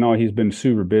wedding, so I know he's been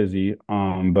super busy.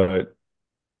 But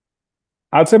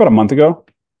I'd say about a month ago.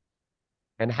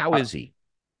 And how is he?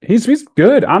 He's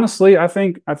good. Honestly, I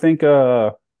think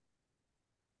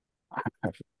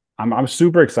I'm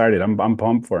super excited. I'm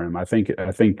pumped for him. I think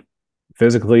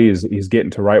physically he's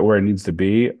getting to right where he needs to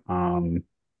be.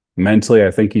 Mentally,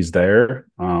 I think he's there.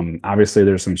 Obviously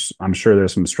I'm sure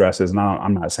there's some stresses. Now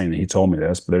I'm not saying that he told me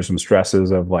this, but there's some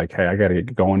stresses of like, hey, I gotta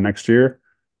get going next year.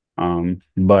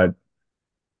 But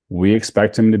we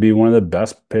expect him to be one of the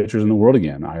best pitchers in the world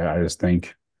again. I just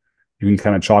think you can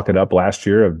kind of chalk it up last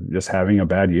year of just having a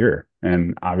bad year.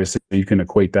 And obviously you can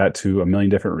equate that to a million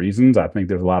different reasons. I think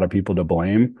there's a lot of people to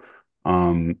blame.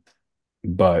 Um,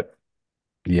 but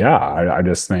yeah, I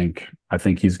just I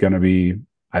think he's gonna be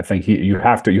I think you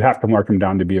have to mark him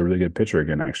down to be a really good pitcher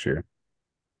again next year.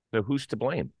 So who's to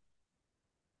blame?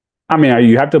 I mean,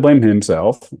 you have to blame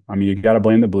himself. I mean, you got to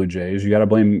blame the Blue Jays. You got to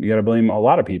blame a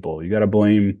lot of people. You got to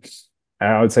blame.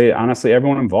 I would say honestly,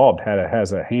 everyone involved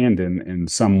has a hand in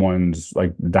someone's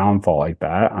like downfall like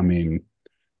that. I mean,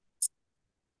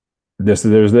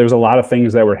 there's a lot of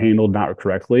things that were handled not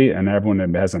correctly, and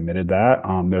everyone has admitted that.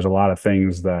 There's a lot of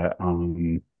things that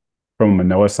from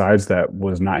Manoah's sides that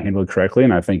was not handled correctly,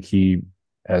 and I think he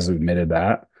has admitted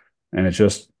that. And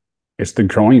it's the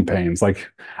growing pains.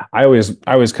 Like I always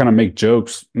kind of make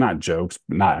jokes,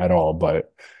 not at all,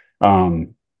 but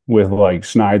with like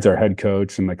Schneid's our head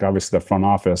coach and like obviously the front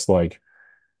office, like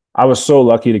I was so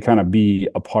lucky to kind of be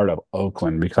a part of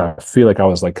Oakland because I feel like I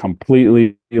was like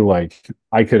completely like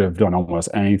I could have done almost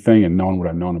anything and no one would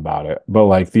have known about it. But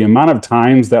like the amount of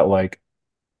times that like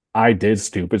I did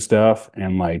stupid stuff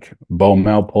and like Bo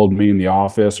Mel pulled me in the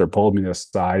office or pulled me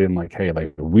aside and like, hey,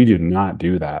 like we do not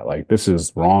do that. Like this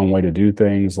is wrong way to do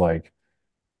things. Like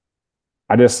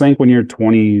I just think when you're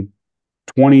 20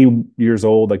 years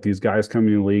old, like these guys come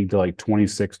in the league to like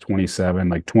 26, 27,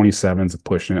 like 27's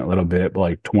pushing it a little bit, but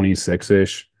like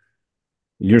 26-ish,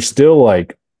 you're still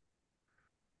like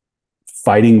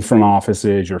fighting front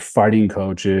offices, you're fighting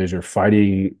coaches, you're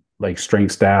fighting like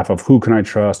strength staff of who can I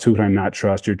trust, who can I not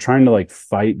trust. You're trying to like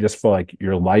fight just for like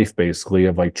your life basically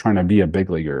of like trying to be a big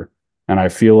leaguer. And I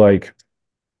feel like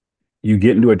you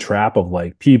get into a trap of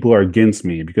like people are against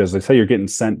me because they say you're getting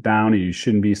sent down and you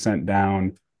shouldn't be sent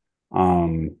down.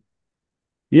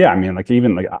 Yeah, I mean, like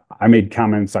even like I made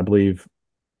comments, I believe,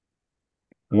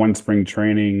 one spring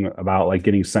training about like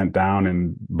getting sent down,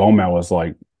 and Bowman was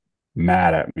like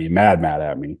mad at me, mad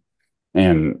at me.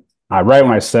 And I right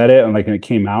when I said it, and like and it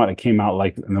came out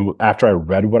like, and then after I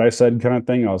read what I said, kind of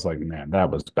thing, I was like, man,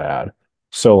 that was bad.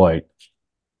 So like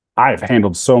I've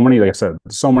handled so many, like I said,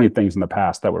 so many things in the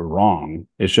past that were wrong.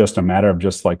 It's just a matter of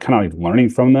just like kind of like learning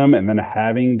from them and then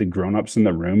having the grown-ups in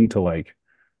the room to like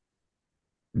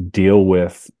deal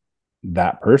with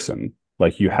that person.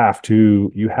 Like you have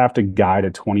to guide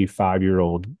a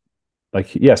 25-year-old.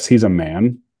 Like, yes, he's a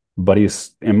man, but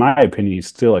he's, in my opinion, he's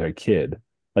still like a kid.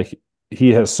 Like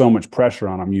he has so much pressure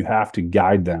on him. You have to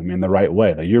guide them in the right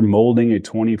way. Like you're molding a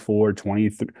 24,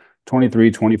 23,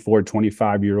 23, 24,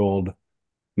 25-year-old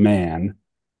man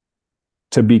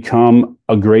to become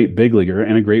a great big leaguer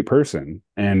and a great person.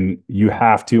 And you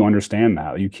have to understand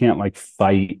that. You can't like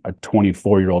fight a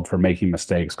 24-year-old for making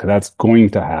mistakes because that's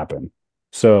going to happen.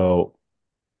 So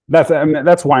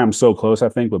that's why I'm so close, I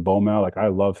think, with Bomel. Like I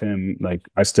love him. Like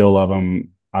I still love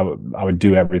him. I would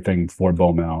do everything for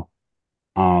Bomel.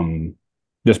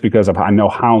 Just because I know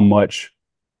how much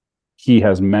he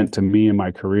has meant to me in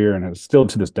my career and it's still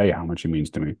to this day how much he means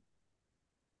to me.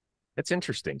 That's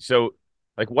interesting. So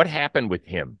like what happened with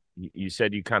him? You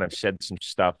said you kind of said some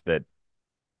stuff that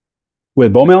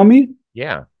with Bomel and me?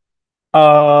 Yeah.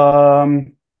 I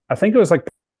think it was like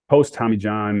post Tommy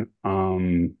John.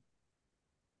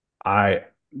 I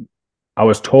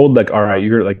was told like, all right,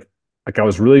 you're like I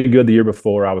was really good the year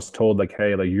before. I was told like,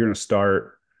 hey, like you're gonna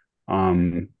start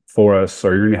for us,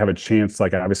 or you're gonna have a chance,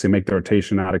 like obviously make the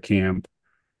rotation out of camp.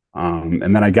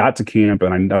 And then I got to camp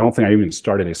and I don't think I even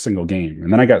started a single game.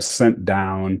 And then I got sent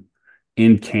down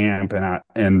in camp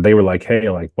and they were like, hey,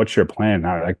 like, what's your plan? And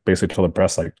I like basically told the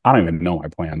press, like, I don't even know my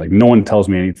plan. Like no one tells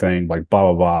me anything, like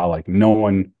blah, blah, blah. Like no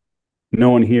one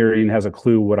here even has a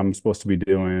clue what I'm supposed to be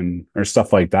doing or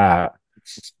stuff like that.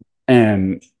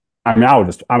 And I mean, I'll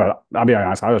be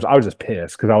honest, I was just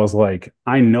pissed because I was like,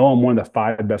 I know I'm one of the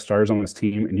 5 best starters on this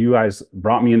team, and you guys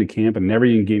brought me into camp and never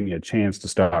even gave me a chance to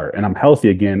start. And I'm healthy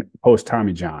again post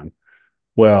Tommy John.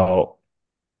 Well,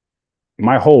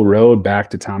 my whole road back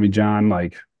to Tommy John,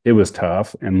 like it was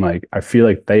tough. And like I feel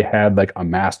like they had like a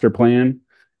master plan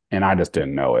and I just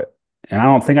didn't know it. And I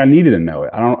don't think I needed to know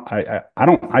it.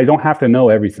 I don't have to know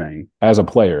everything as a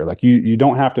player. Like you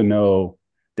don't have to know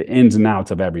the ins and outs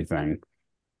of everything.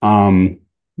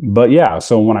 But yeah,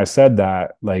 so when I said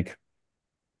that, like,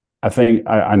 I think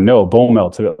I know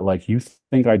Bomel to like, you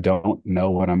think I don't know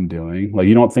what I'm doing? Like,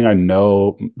 you don't think I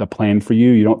know the plan for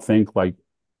you? You don't think like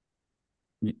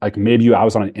maybe I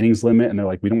was on an innings limit and they're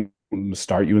like, we don't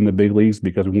start you in the big leagues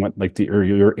because we want like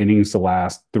your innings to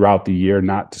last throughout the year,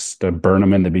 not just to burn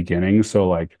them in the beginning. So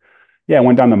like, yeah, I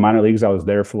went down to minor leagues. I was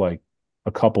there for like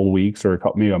a couple weeks or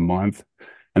maybe a month.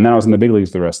 And then I was in the big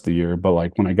leagues the rest of the year. But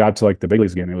like when I got to like the big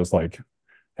leagues again, it was like,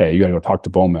 hey, you got to go talk to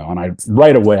Bomel. And I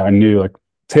right away I knew like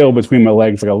tail between my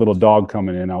legs, like a little dog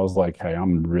coming in. I was like, hey,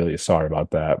 I'm really sorry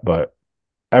about that. But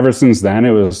ever since then, it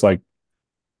was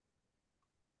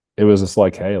just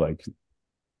like, hey, like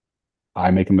I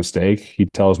make a mistake. He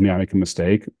tells me I make a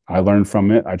mistake. I learn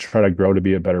from it. I try to grow to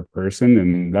be a better person.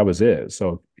 And that was it.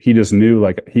 So he just knew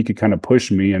like he could kind of push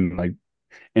me and like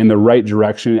in the right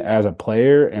direction as a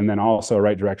player and then also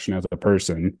right direction as a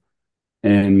person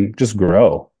and just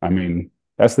grow. I mean,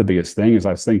 That's the biggest thing is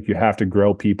I think you have to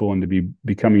grow people into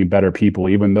becoming better people.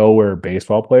 Even though we're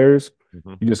baseball players,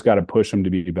 you just got to push them to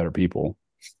be better people.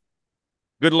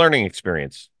 Good learning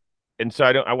experience. And so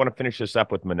I want to finish this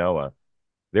up with Manoah.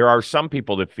 There are some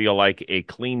people that feel like a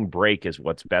clean break is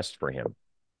what's best for him.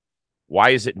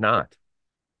 Why is it not?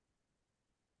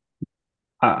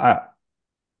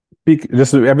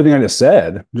 Just everything I just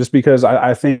said, just because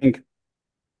I think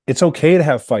it's okay to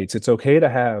have fights. It's okay to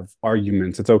have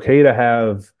arguments. It's okay to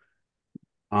have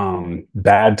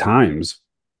bad times.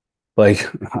 Like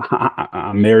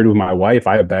I'm married with my wife.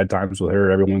 I have bad times with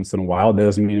her every once in a while. That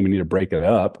doesn't mean we need to break it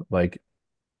up. Like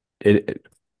it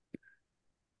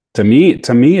to me,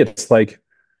 it's like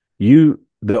the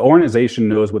organization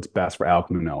knows what's best for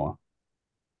Alek Manoah.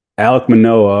 Alek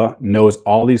Manoah knows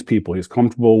all these people. He's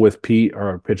comfortable with Pete,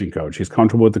 our pitching coach. He's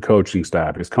comfortable with the coaching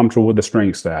staff. He's comfortable with the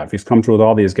strength staff. He's comfortable with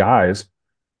all these guys.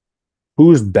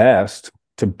 Who's best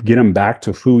to get him back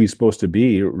to who he's supposed to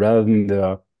be rather than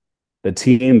the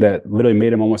team that literally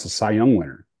made him almost a Cy Young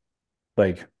winner?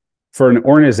 Like for an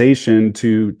organization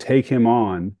to take him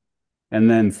on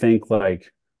and then think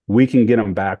like we can get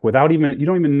him back without even, you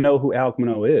don't even know who Alek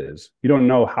Manoah is. You don't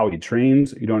know how he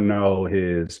trains. You don't know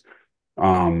his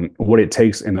what it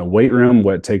takes in the weight room,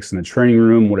 what it takes in the training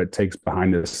room, what it takes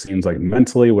behind the scenes, like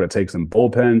mentally, what it takes in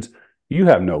bullpens. You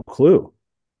have no clue.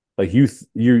 Like you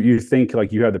think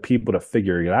like you have the people to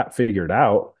figure it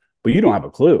out, but you don't have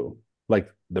a clue.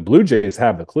 Like the Blue Jays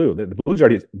have the clue. The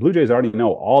Blue Jays already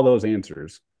know all those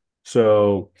answers.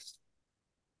 So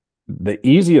the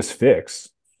easiest fix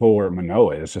for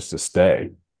Manoah is just to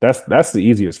stay. That's the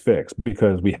easiest fix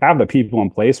because we have the people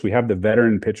in place. We have the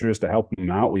veteran pitchers to help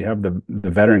him out. We have the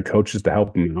veteran coaches to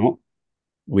help him out.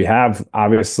 We have,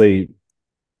 obviously,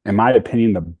 in my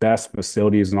opinion, the best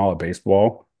facilities in all of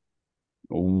baseball.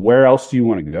 Where else do you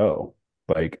want to go?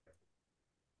 Like,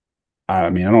 I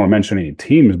mean, I don't want to mention any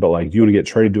teams, but like, do you want to get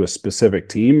traded to a specific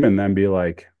team and then be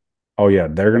like, oh yeah,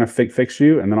 they're going to fix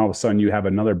you. And then all of a sudden you have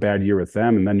another bad year with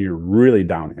them and then you're really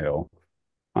downhill.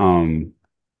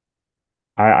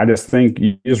 I just think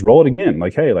you just roll it again.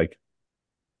 Like, hey, like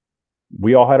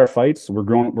we all had our fights. We're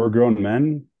grown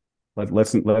men.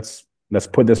 Let's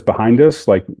put this behind us.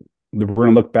 Like we're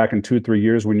gonna look back in 2-3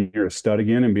 years when you're a stud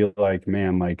again and be like,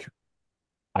 man, like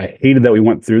I hated that we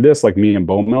went through this, like me and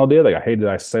Bowmel did. Like I hated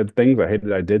I said things, I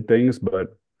hated I did things,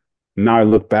 but now I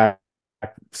look back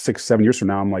 6-7 years from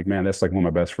now, I'm like, man, that's like one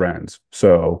of my best friends.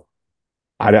 So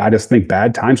I just think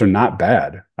bad times are not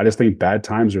bad. I just think bad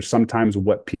times are sometimes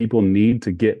what people need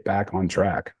to get back on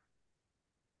track.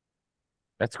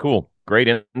 That's cool. Great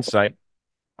insight.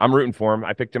 I'm rooting for him.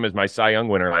 I picked him as my Cy Young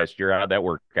winner last year. How'd that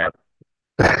work out?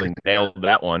 Really nailed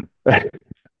that one.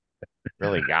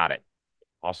 Really got it.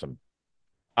 Awesome.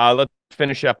 Let's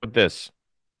finish up with this.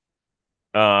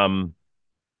 You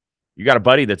got a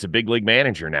buddy that's a big league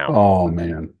manager now. Oh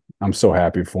man, I'm so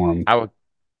happy for him.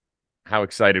 How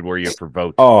excited were you for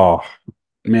Vogt? Oh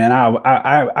man,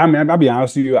 I mean, I'll be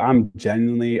honest with you.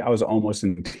 I was almost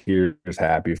in tears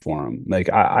happy for him. Like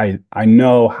I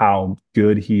know how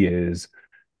good he is.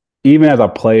 Even as a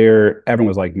player, everyone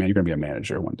was like, man, you're gonna be a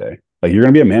manager one day. Like you're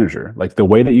gonna be a manager. Like the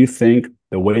way that you think,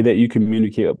 the way that you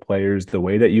communicate with players, the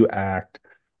way that you act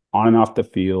on and off the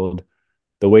field,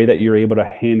 the way that you're able to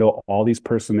handle all these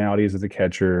personalities as a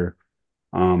catcher,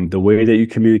 the way that you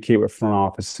communicate with front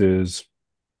offices.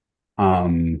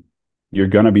 You're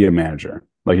going to be a manager.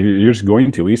 Like you're just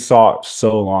going to. We saw it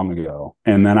so long ago.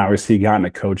 And then obviously he got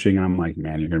into coaching and I'm like,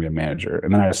 man, you're going to be a manager.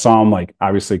 And then I saw him like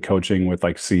obviously coaching with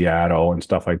like Seattle and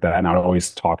stuff like that. And I would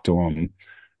always talk to him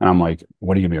and I'm like,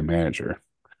 what are you going to be a manager?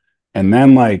 And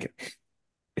then like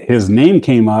his name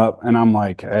came up and I'm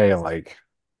like, hey, like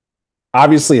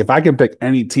obviously if I could pick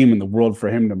any team in the world for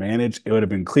him to manage, it would have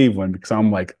been Cleveland because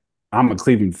I'm like, I'm a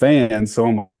Cleveland fan. So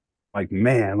I'm like,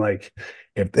 man, like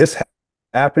if this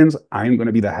happens, I'm going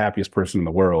to be the happiest person in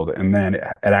the world. And then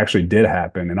it actually did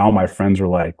happen. And all my friends were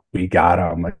like, we got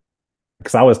him. Like,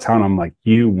 because I was telling them, like,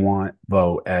 you want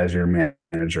Vogt as your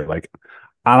manager. Like,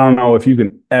 I don't know if you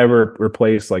can ever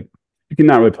replace, like, you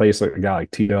cannot replace like a guy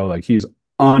like Tito. Like, he's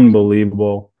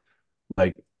unbelievable.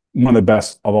 Like, one of the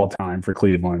best of all time for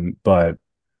Cleveland. But,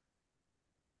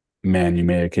 man, you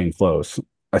may have came close.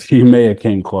 You may have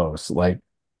came close. Like,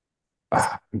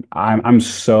 I'm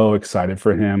so excited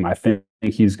for him. I think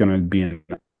he's going to be an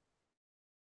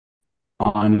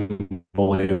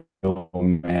unbelievable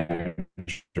manager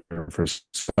for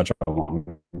such a long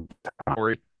time.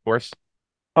 Of course.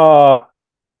 I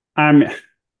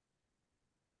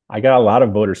got a lot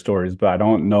of voter stories, but I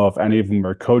don't know if any of them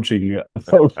are coaching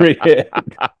appropriate.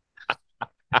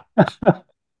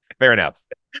 Fair enough.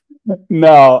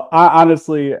 No, I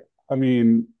honestly, I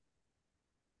mean,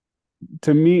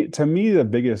 to me, the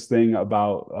biggest thing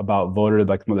about voter,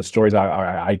 like some of the stories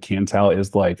I can tell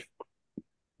is like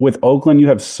with Oakland, you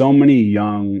have so many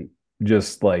young,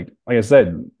 just like I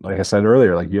said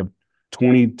earlier, like you have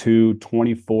 22,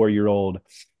 24-year-old.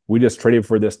 We just traded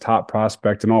for this top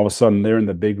prospect, and all of a sudden they're in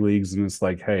the big leagues, and it's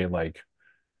like, hey, like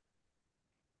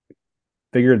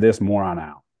figure this moron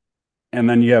out. And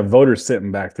then you have voters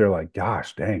sitting back there like,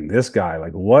 gosh, dang, this guy,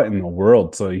 like, what in the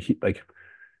world? So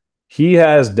he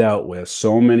has dealt with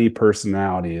so many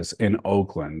personalities in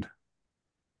Oakland.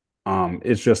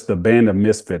 It's just the band of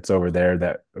misfits over there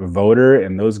that voter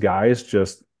and those guys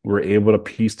just were able to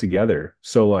piece together.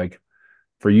 So like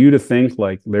for you to think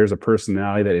like there's a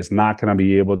personality that is not going to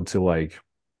be able to like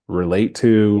relate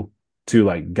to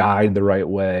like guide the right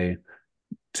way,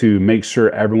 to make sure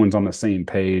everyone's on the same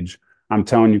page. I'm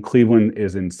telling you, Cleveland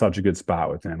is in such a good spot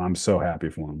with him. I'm so happy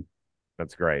for him.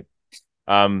 That's great.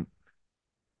 How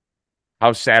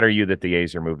sad are you that the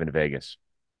A's are moving to Vegas?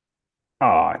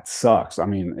 Oh, it sucks. I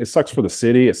mean, it sucks for the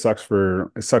city. It sucks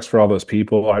for all those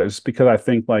people. Just because I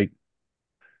think like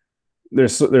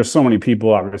there's so many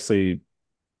people. Obviously,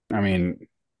 I mean,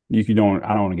 you don't. I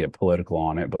don't want to get political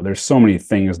on it, but there's so many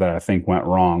things that I think went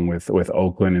wrong with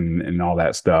Oakland and all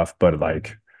that stuff. But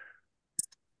like,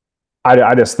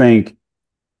 I just think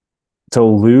to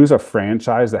lose a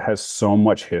franchise that has so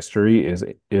much history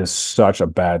is such a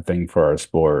bad thing for our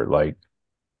sport. Like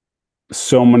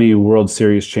so many World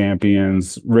Series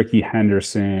champions, Ricky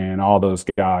Henderson, all those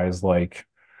guys, like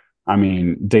I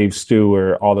mean, Dave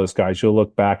Stewart, all those guys, you'll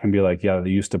look back and be like, yeah, they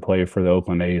used to play for the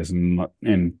Oakland A's, and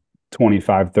in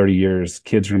 25, 30 years,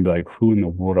 kids are gonna be like, who in the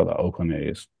world are the Oakland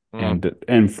A's?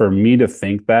 And for me to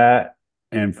think that,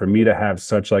 and for me to have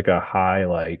such like a high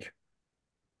like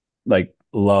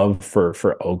love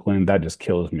for Oakland, that just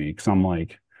kills me because I'm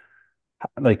like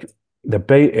the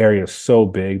Bay Area is so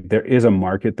big. There is a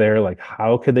market there. Like,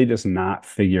 how could they just not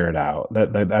figure it out?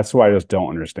 That's what I just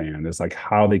don't understand. Is like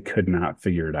how they could not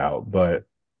figure it out. But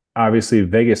obviously,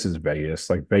 Vegas is Vegas.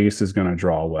 Like Vegas is going to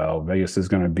draw well. Vegas is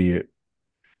going to be,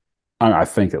 I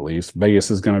think at least, Vegas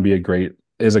is going to be a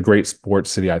great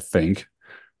sports city. I think,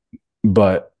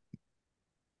 but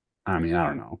I mean, I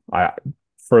don't know.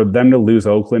 For them to lose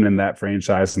Oakland and that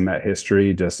franchise and that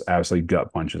history just absolutely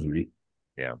gut punches me.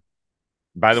 Yeah.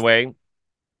 By the way,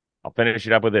 I'll finish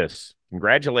it up with this.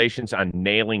 Congratulations on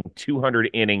nailing 200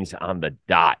 innings on the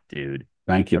dot, dude.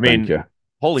 Thank you. I mean, thank you.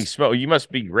 holy smoke. You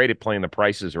must be great at playing the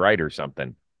prices right or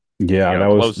something. Yeah,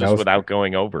 Closest without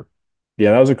going over.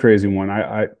 Yeah, that was a crazy one.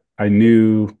 I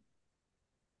knew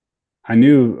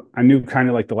kind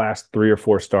of like the last 3 or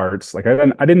 4 starts. Like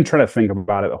I didn't try to think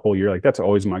about it the whole year. Like that's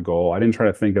always my goal. I didn't try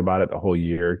to think about it the whole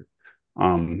year.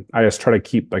 I just try to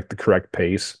keep like the correct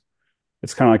pace.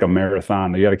 It's kind of like a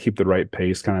marathon. You got to keep the right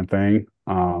pace kind of thing.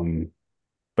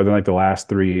 But then like the last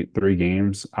three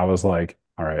games, I was like,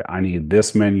 all right, I need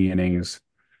this many innings.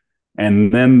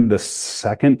 And then the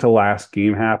second to last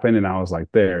game happened, and I was like,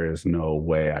 there is no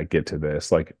way I get to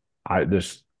this. Like I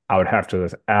would have to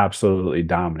just absolutely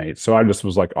dominate. So I just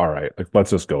was like, all right, like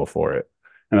let's just go for it.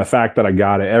 And the fact that I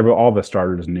got it, all the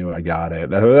starters knew I got it.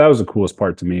 That was the coolest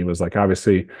part to me, was like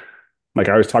obviously, like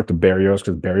I always talk to Berrios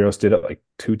because Berrios did it like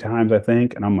 2 times, I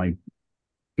think. And I'm like,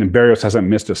 and Berrios hasn't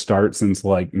missed a start since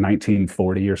like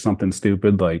 1940 or something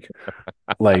stupid. Like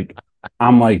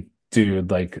I'm like,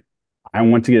 dude, like I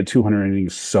want to get 200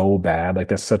 innings so bad. Like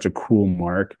that's such a cool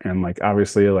mark. And like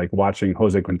obviously, like watching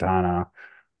Jose Quintana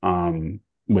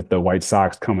with the White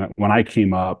Sox coming when I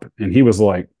came up, and he was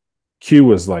like, Q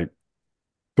was like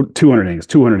 200 innings,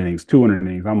 200 innings, 200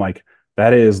 innings. I'm like,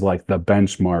 that is like the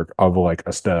benchmark of like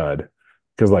a stud.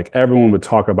 Because like everyone would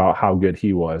talk about how good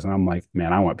he was, and I'm like,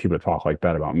 man, I want people to talk like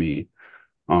that about me.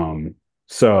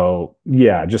 So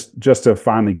yeah, just to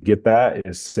finally get that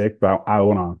is sick. But I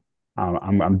want to,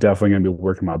 I'm definitely going to be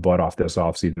working my butt off this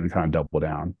offseason and kind of double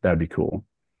down. That'd be cool.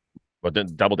 But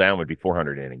then double down would be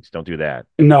 400 innings. Don't do that.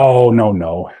 No.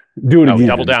 Do it again.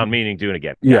 Double down meaning do it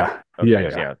again. Yeah. Okay,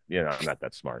 Yeah. You know, I'm not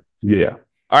that smart. Yeah.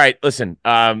 All right, listen.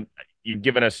 You've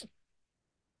given us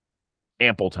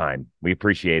ample time. We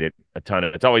appreciate it a ton.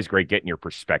 It's always great getting your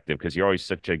perspective because you're always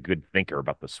such a good thinker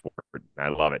about the sport. I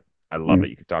love it. I love it.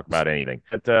 You can talk about anything.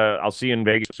 But I'll see you in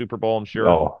Vegas Super Bowl, I'm sure.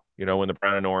 Oh. You know, when the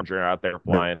brown and orange are out there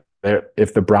flying.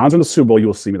 If the Browns in the Super Bowl,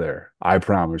 you'll see me there. I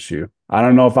promise you. I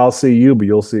don't know if I'll see you, but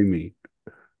you'll see me.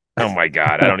 Oh my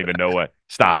God. I don't even know what.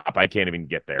 Stop. I can't even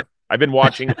get there. I've been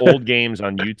watching old games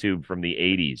on YouTube from the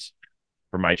 80s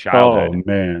from my childhood. Oh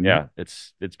man. Yeah,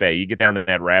 it's bad. You get down in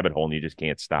that rabbit hole and you just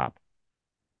can't stop.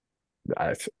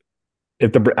 I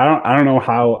don't know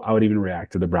how I would even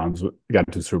react to the Browns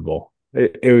got to the Super Bowl.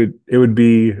 It would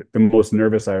be the most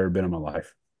nervous I've ever been in my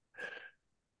life.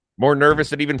 More nervous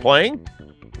than even playing?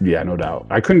 Yeah, no doubt.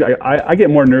 I get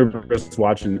more nervous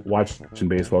watching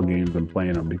baseball games than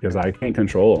playing them because I can't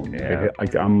control them. Yeah.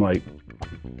 I'm like,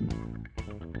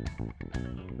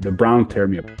 the Browns tear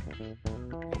me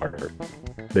apart.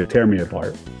 They tear me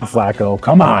apart. Flacco,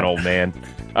 come on, old man.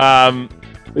 Yeah.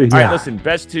 All right, listen,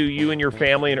 best to you and your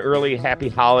family and early happy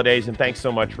holidays, and thanks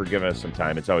so much for giving us some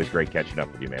time. It's always great catching up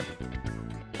with you, man.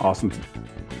 Awesome.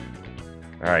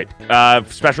 All right.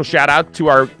 Special shout out to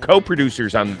our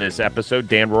co-producers on this episode,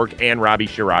 Dan Rourke and Robbie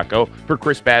Scirocco. For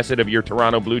Chris Bassitt of your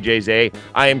Toronto Blue Jays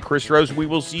I am Chris Rose. We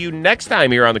will see you next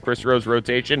time here on the Chris Rose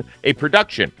Rotation, a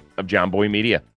production of John Boy Media.